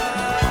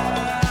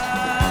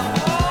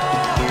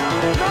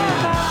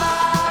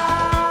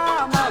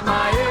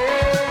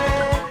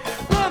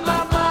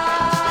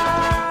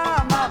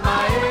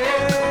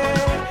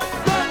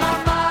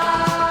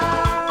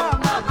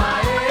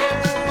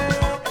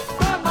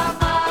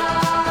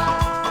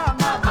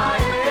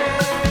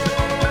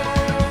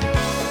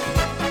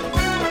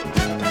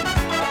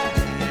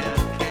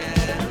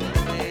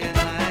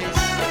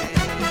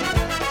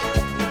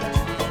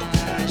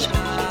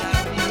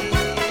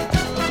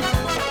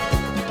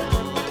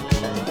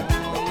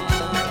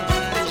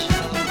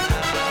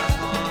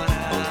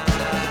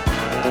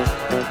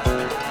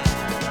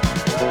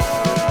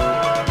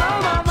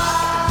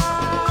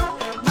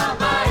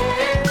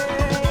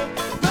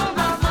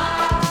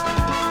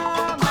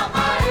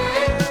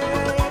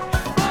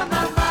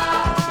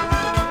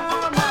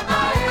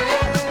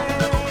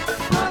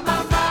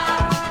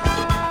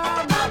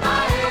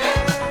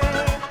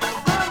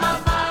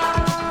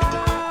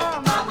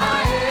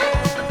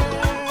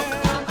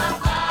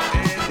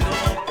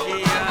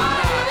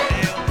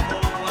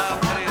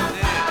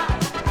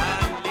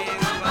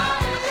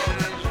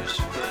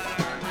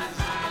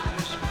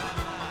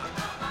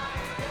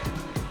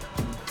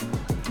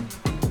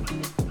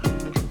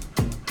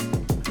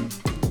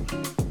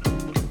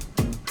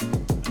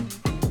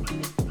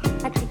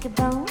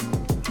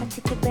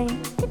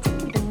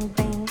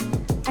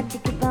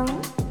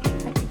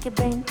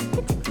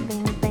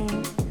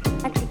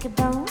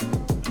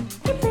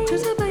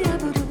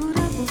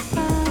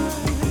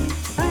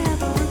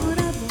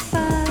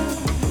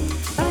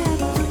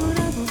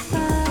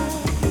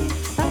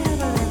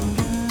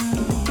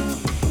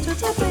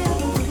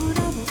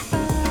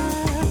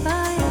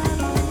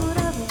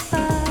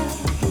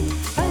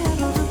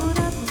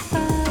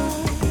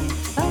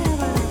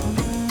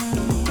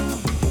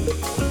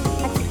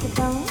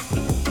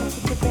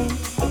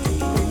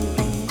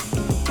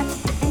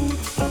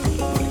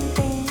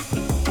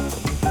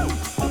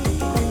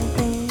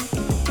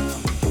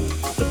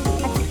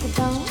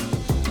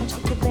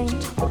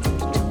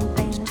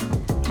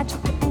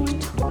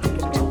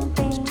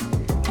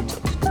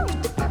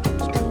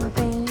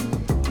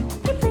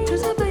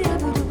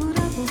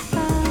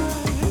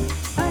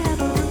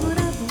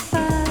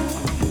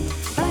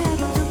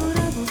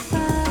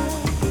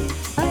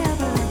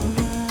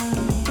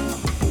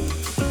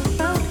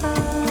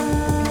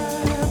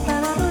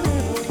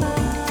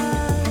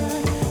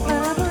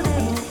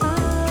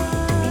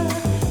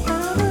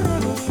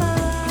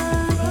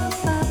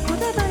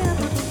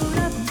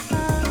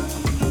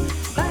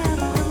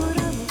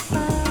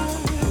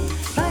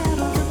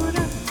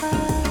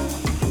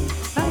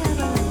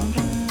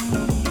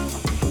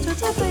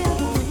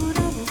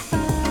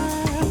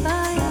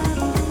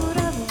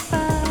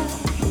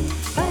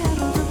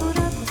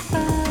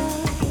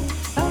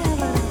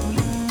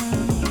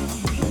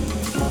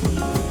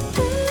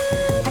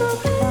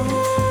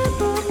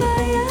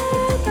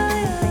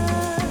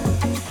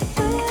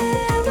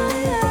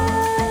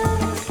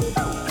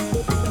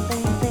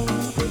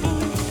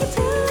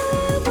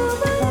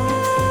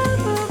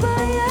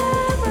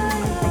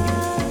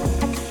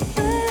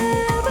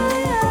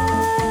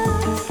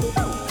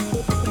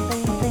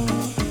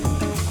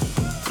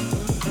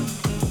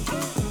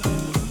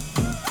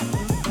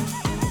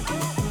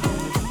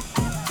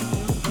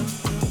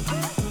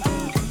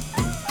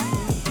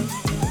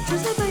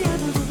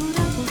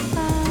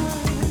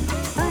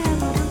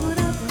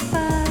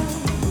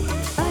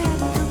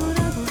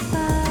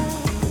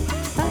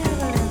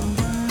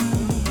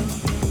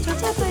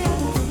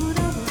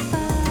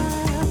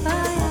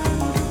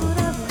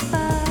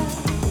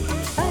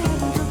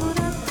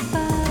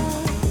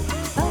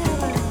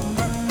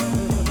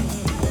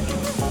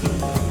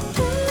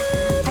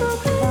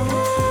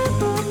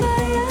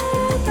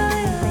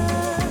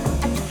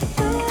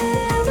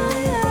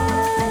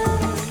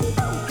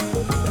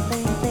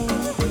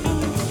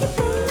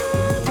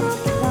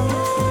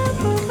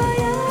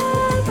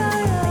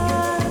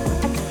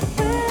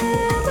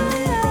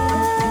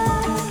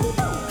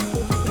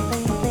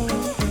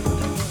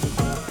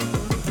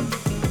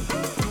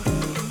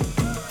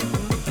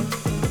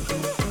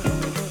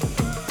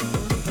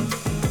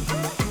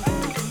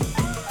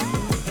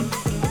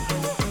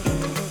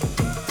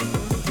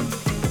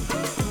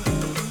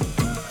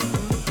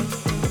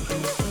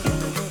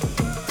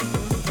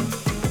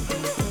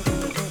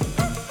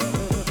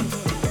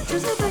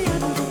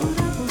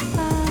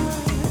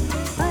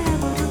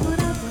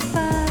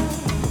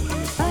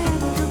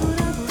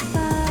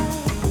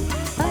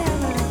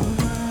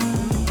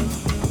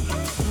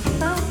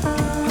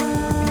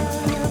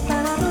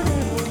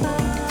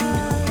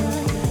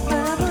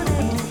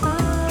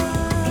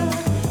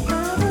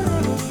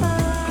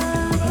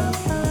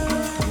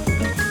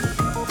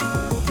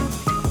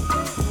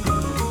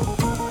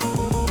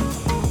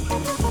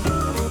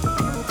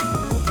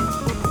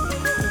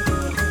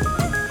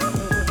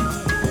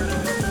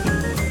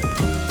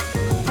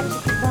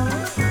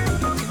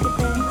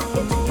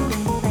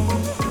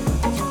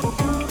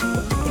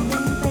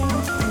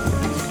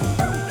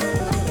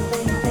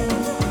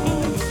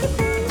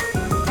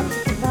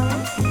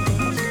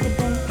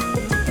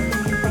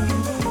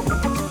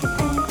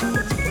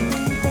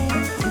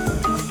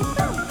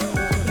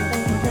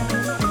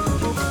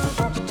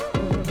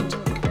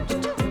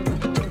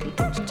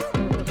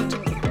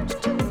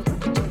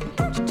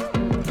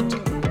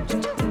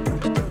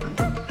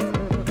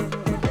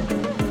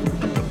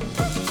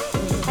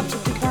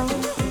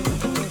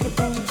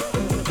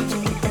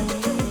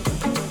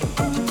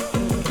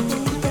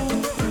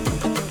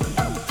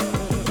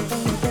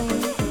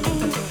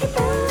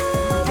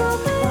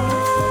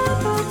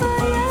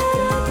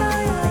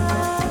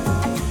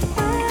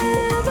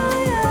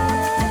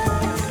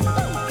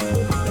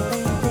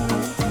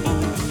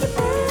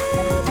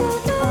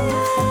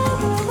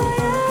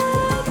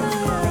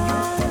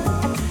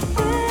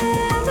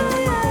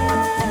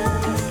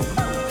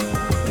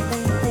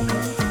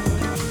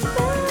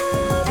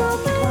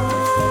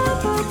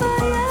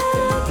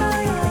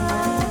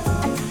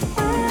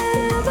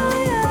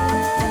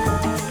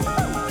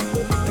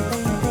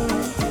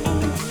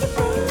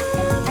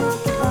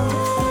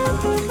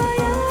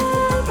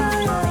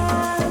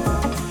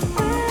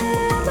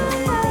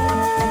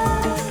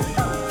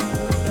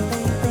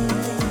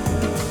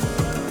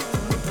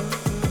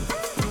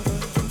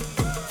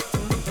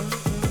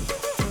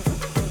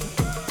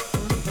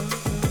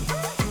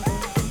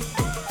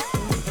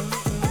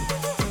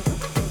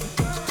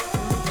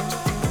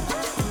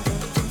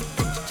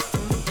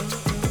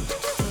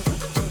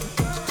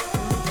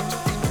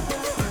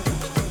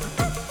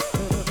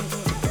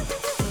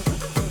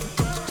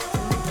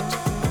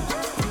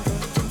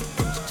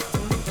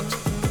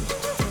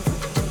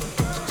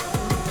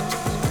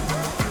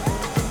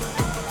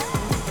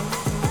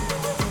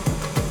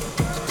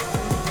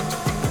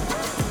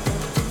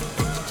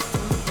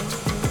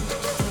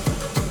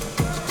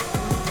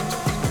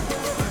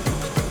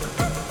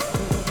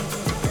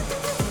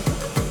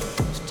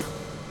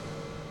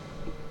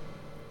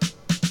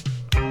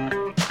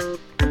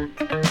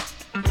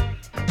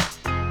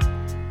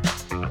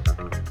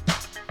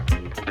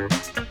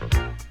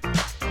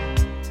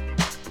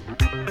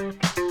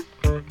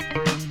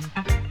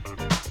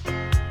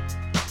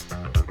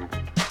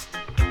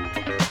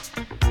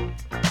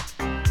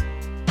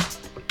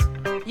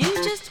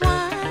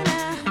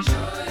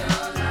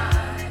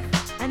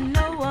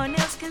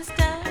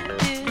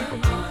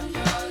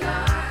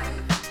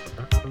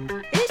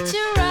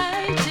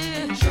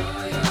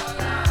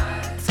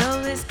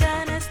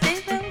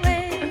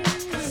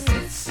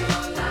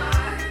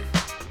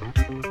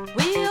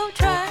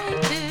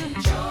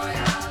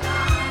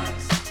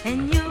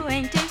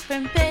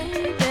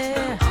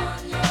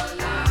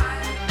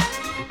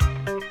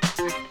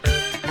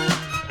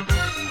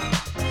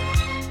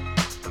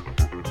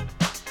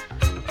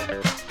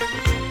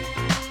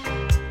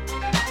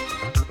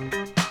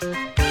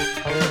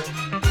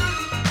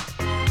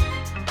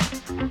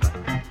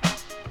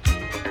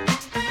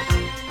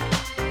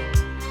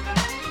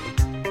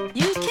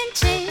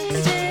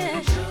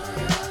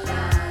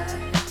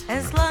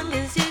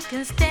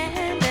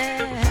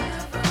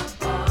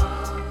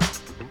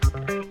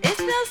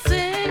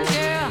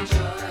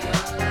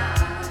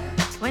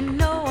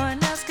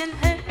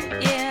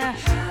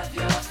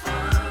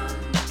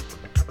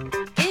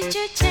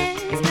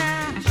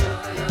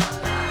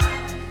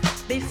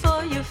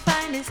 before you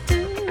find it's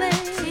too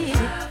late.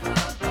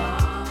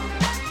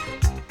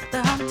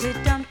 The Humpty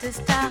Dumpty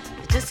style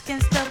just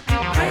can't stop you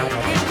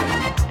breaking.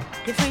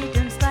 Your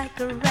freedom's like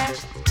a rash,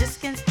 just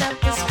can't stop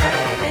you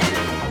spreading.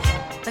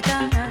 They're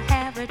gonna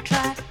have a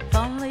try, if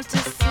only to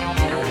see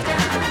you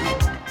down.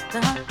 The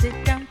Humpty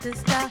Dumpty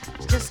style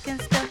just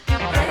can't stop you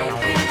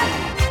breaking.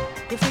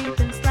 Your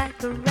freedom's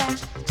like a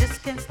rash,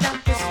 just can't stop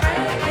you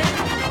spreading.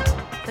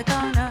 They're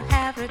gonna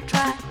have a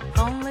try, if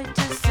only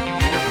to see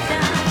you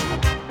down.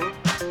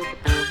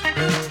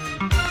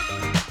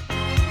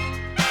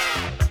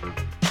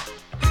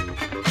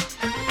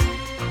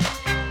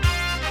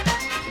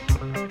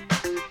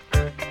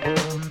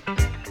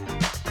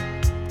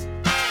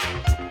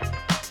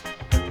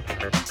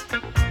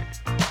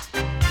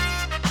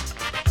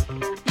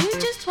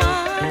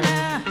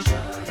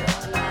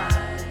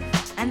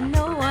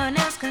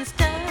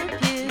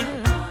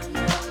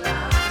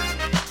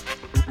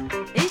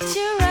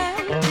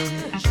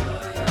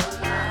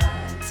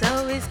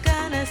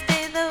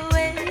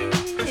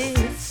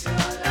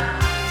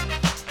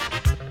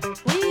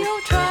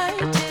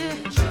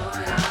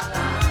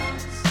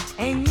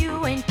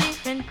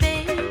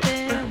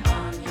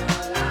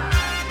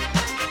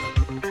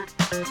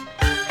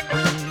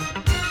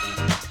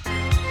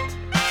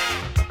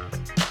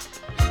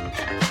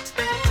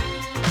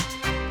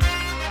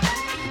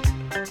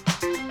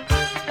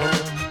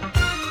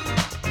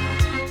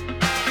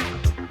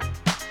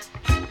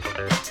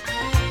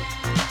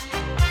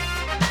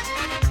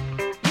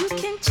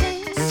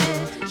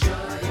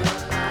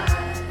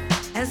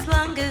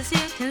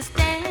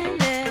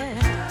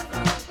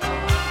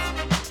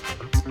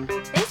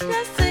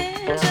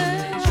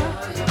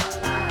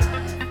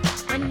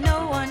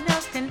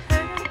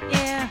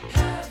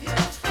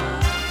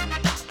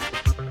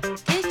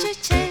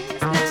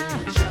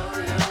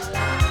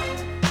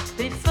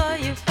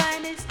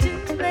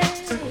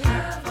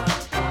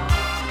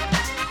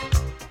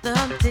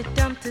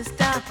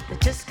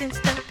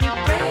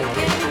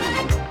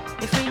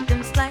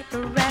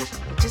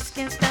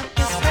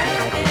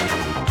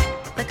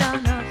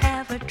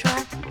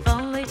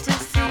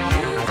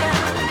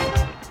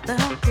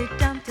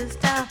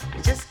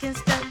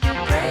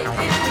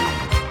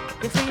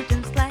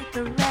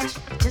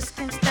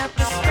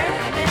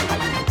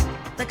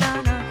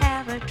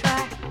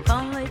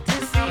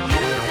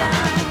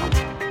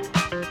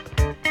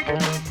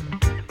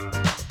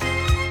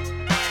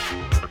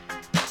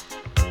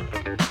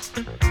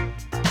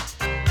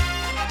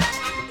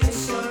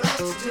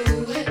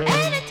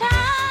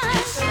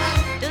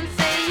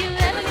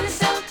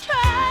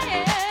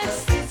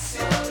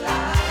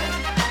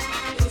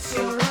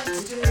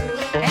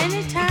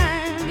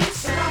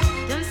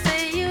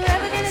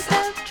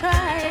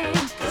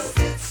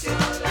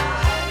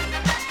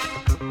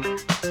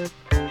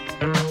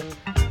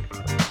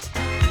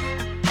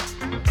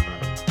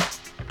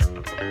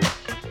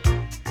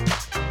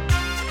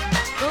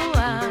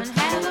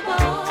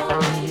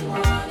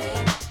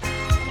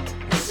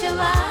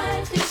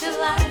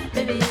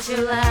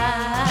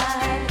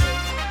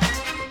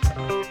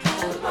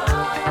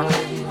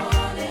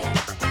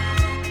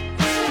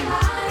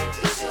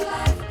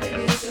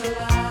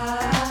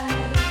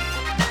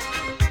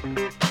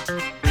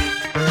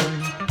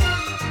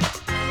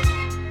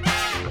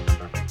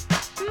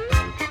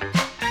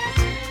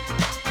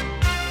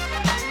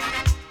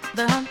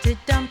 The Humpty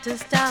Dumpty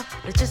style,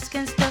 it just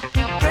can't stop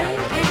you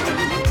breaking.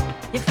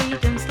 Your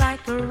freedom's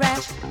like a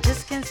rash,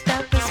 just can't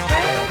stop you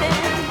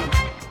spreading.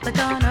 They're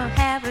gonna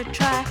have a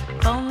try,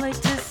 only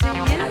to see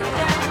you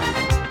down.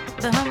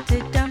 The Humpty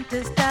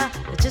Dumpty style,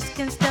 it just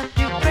can't stop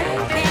you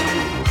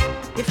breaking.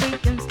 Your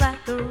freedom's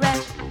like a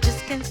rash,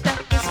 just can't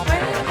stop you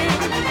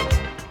spreading.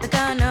 They're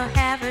gonna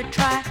have a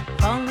try,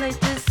 only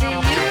to see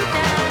you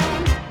down.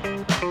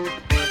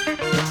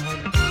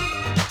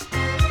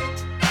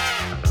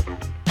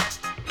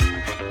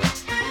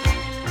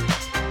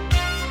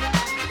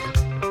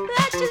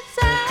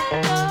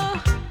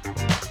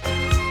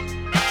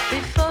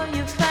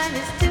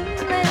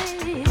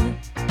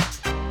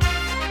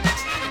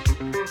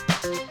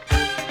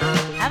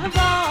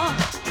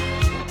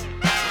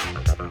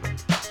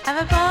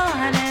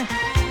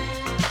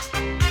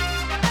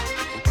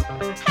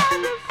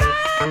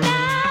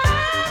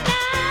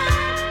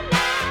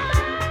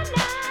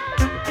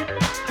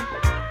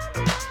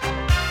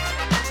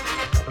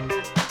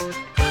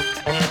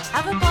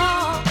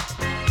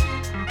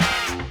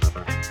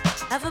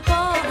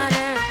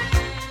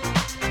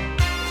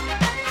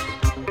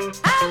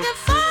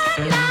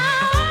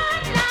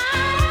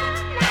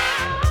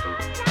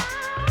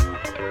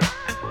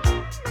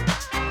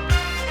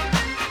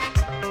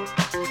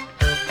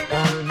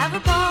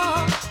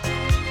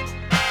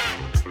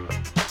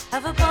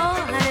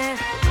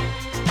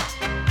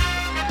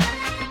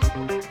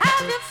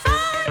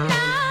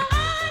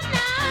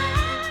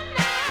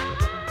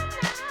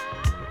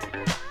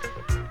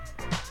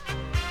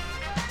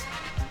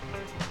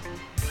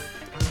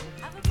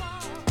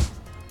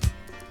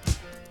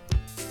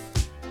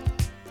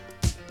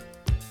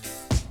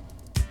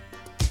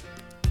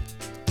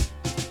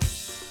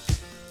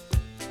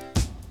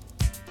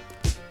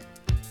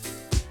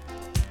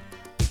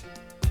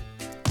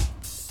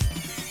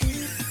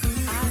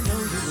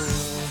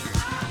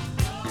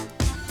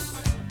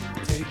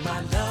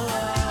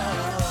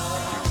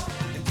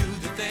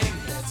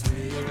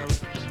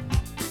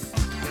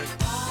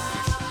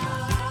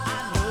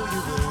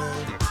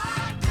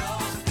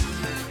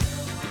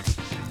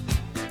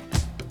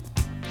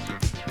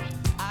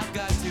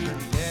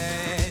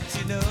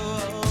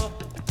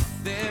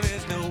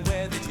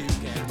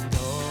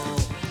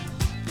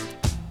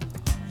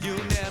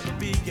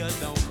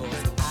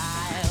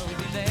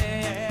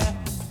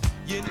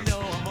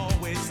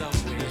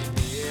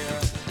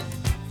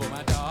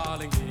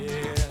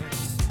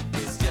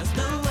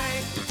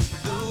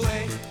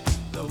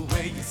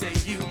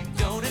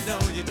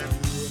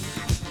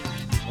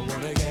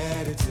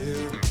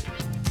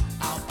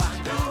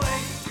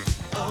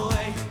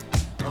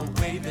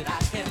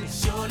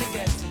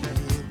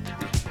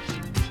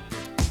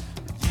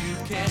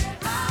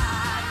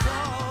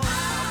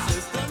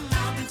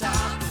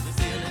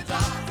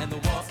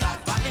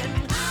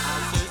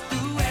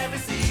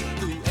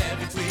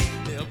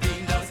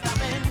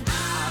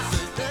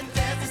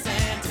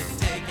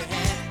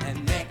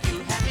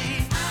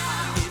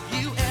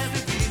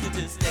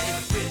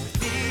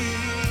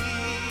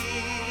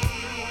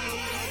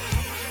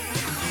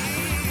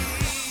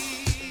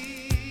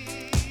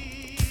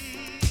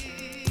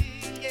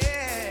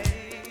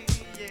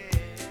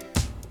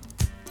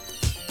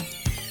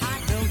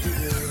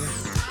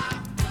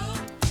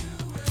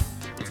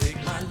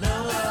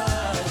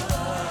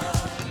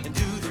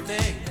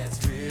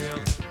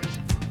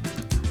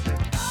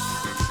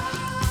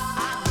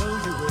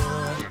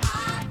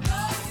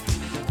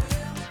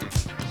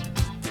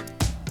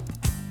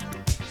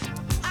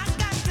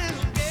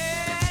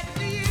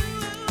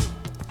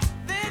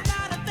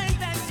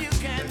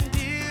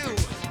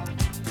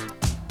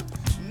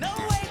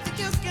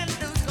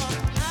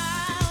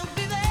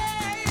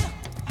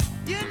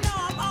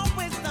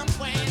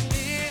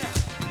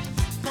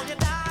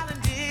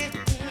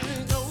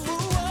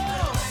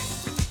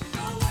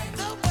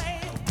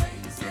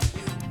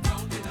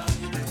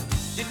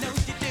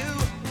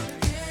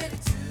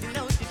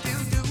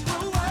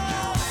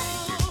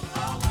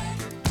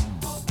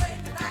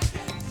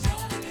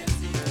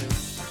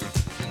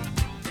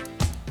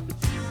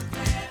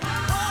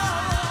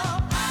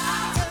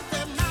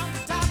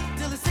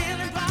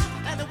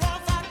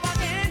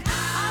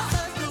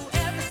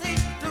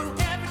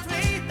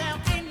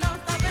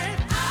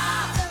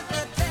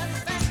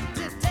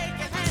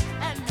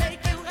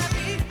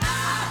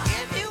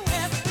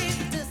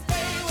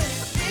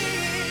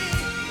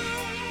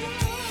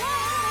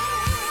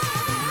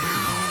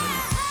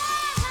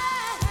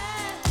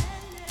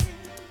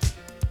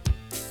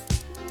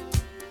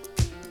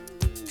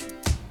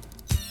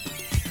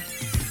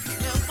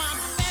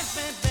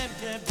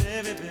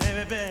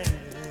 baby.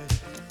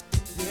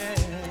 Yeah.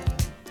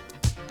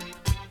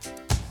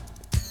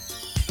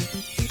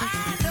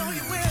 I know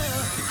you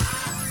will.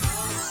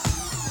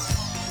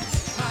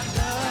 My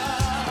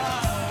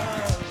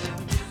love.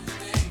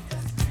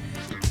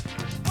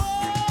 Oh,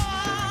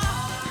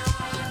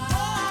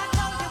 I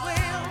know you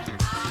will.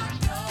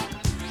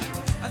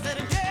 I said,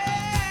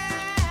 yeah,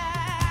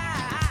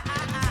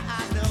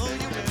 I know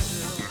you will.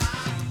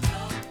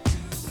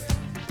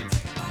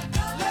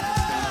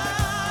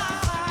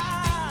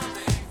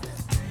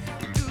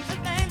 Do the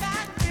thing I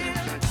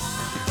feel.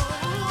 Oh,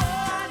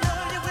 I know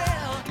you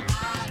will.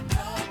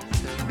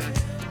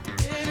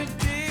 Baby,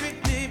 baby,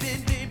 baby,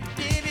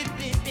 baby,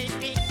 baby,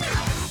 baby.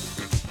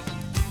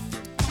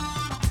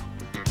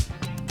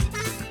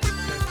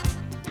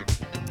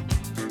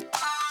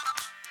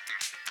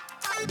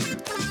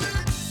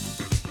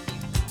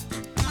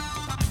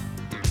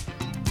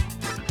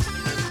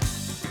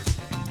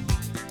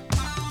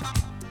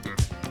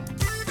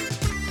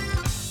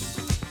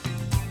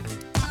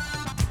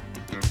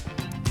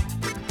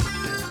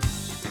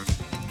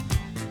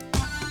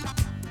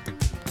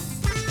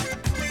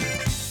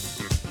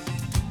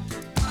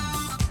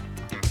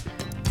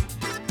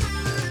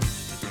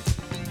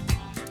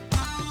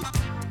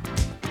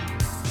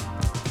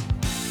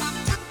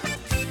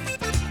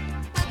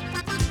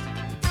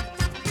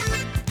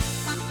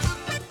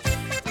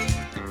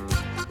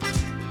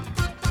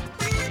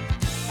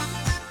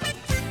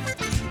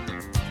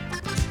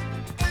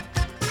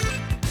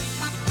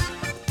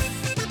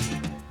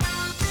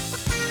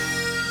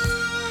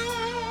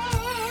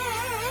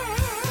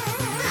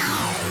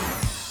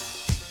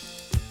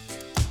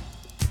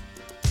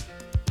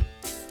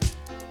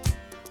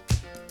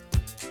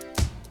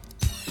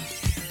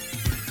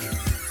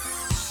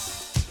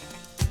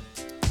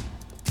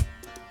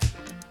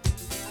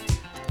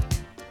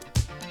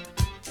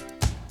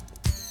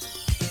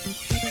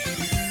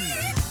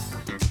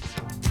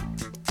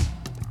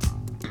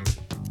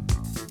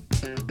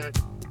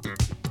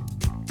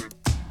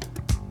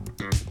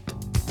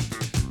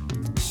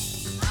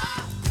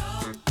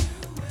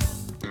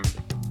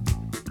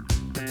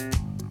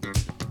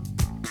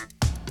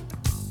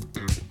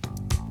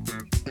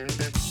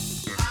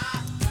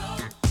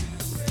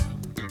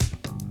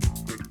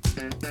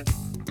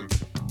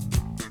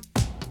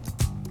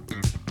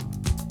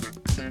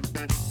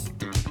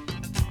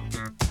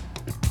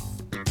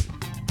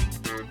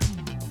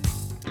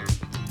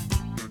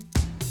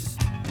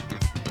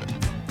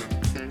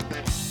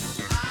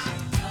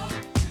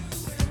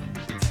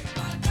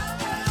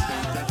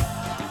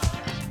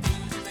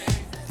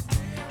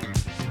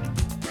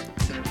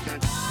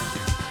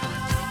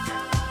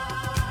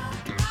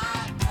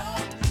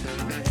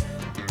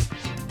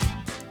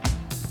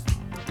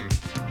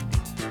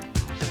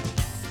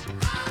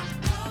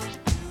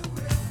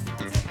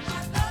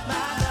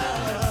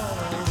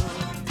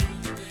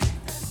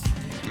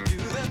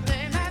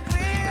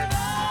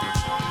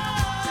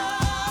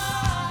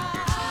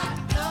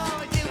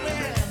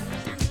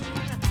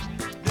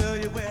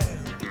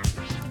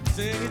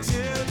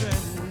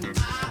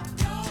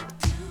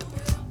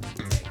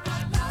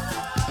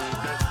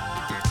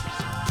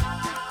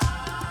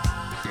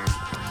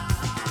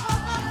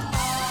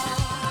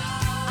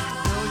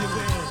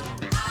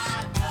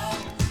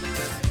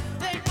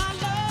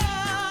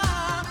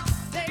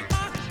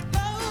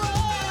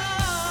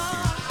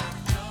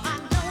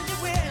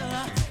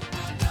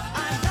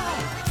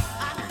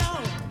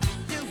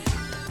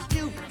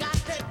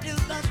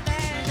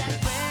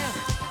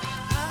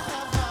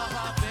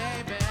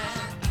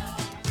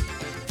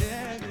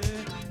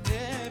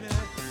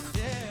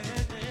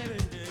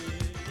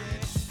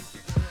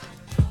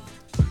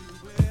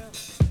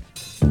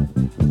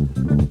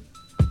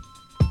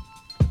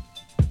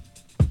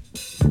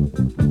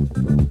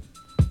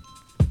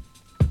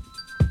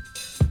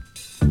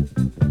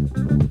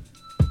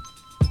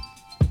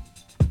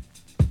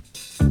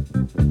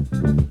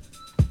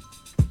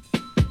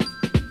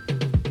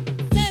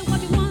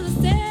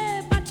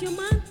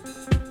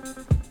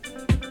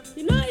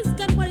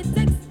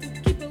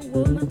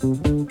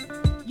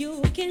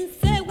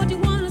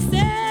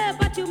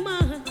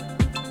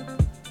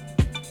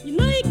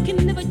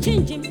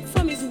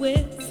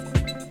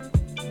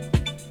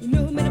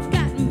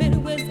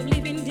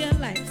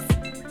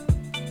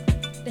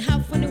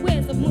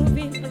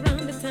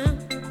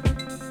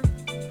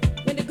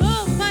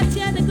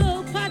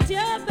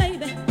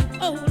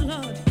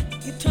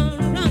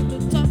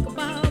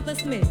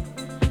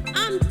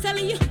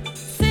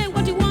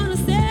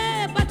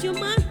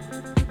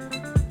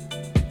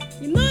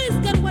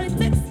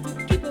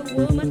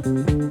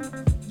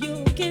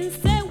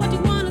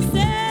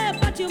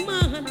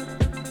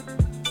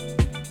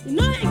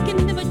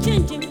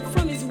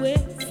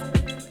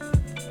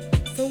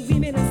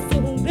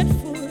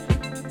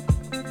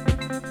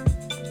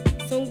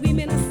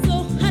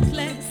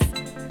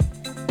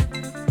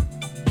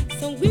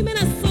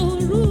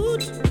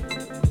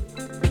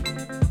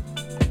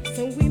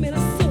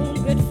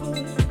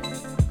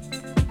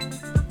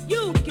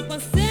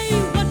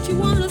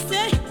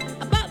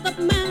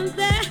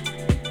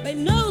 I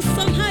know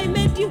somehow he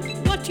made you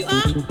what you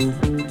are.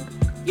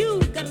 You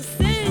gotta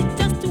say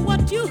just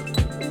what you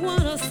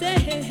wanna say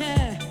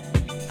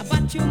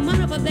about your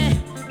man over there.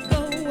 Go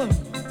on.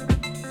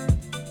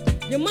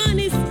 Your man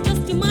is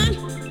just your man.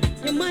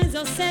 Your man's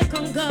your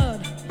second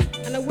God.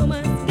 And a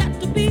woman's got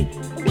to be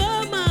a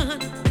woman.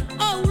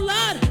 Oh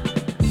Lord.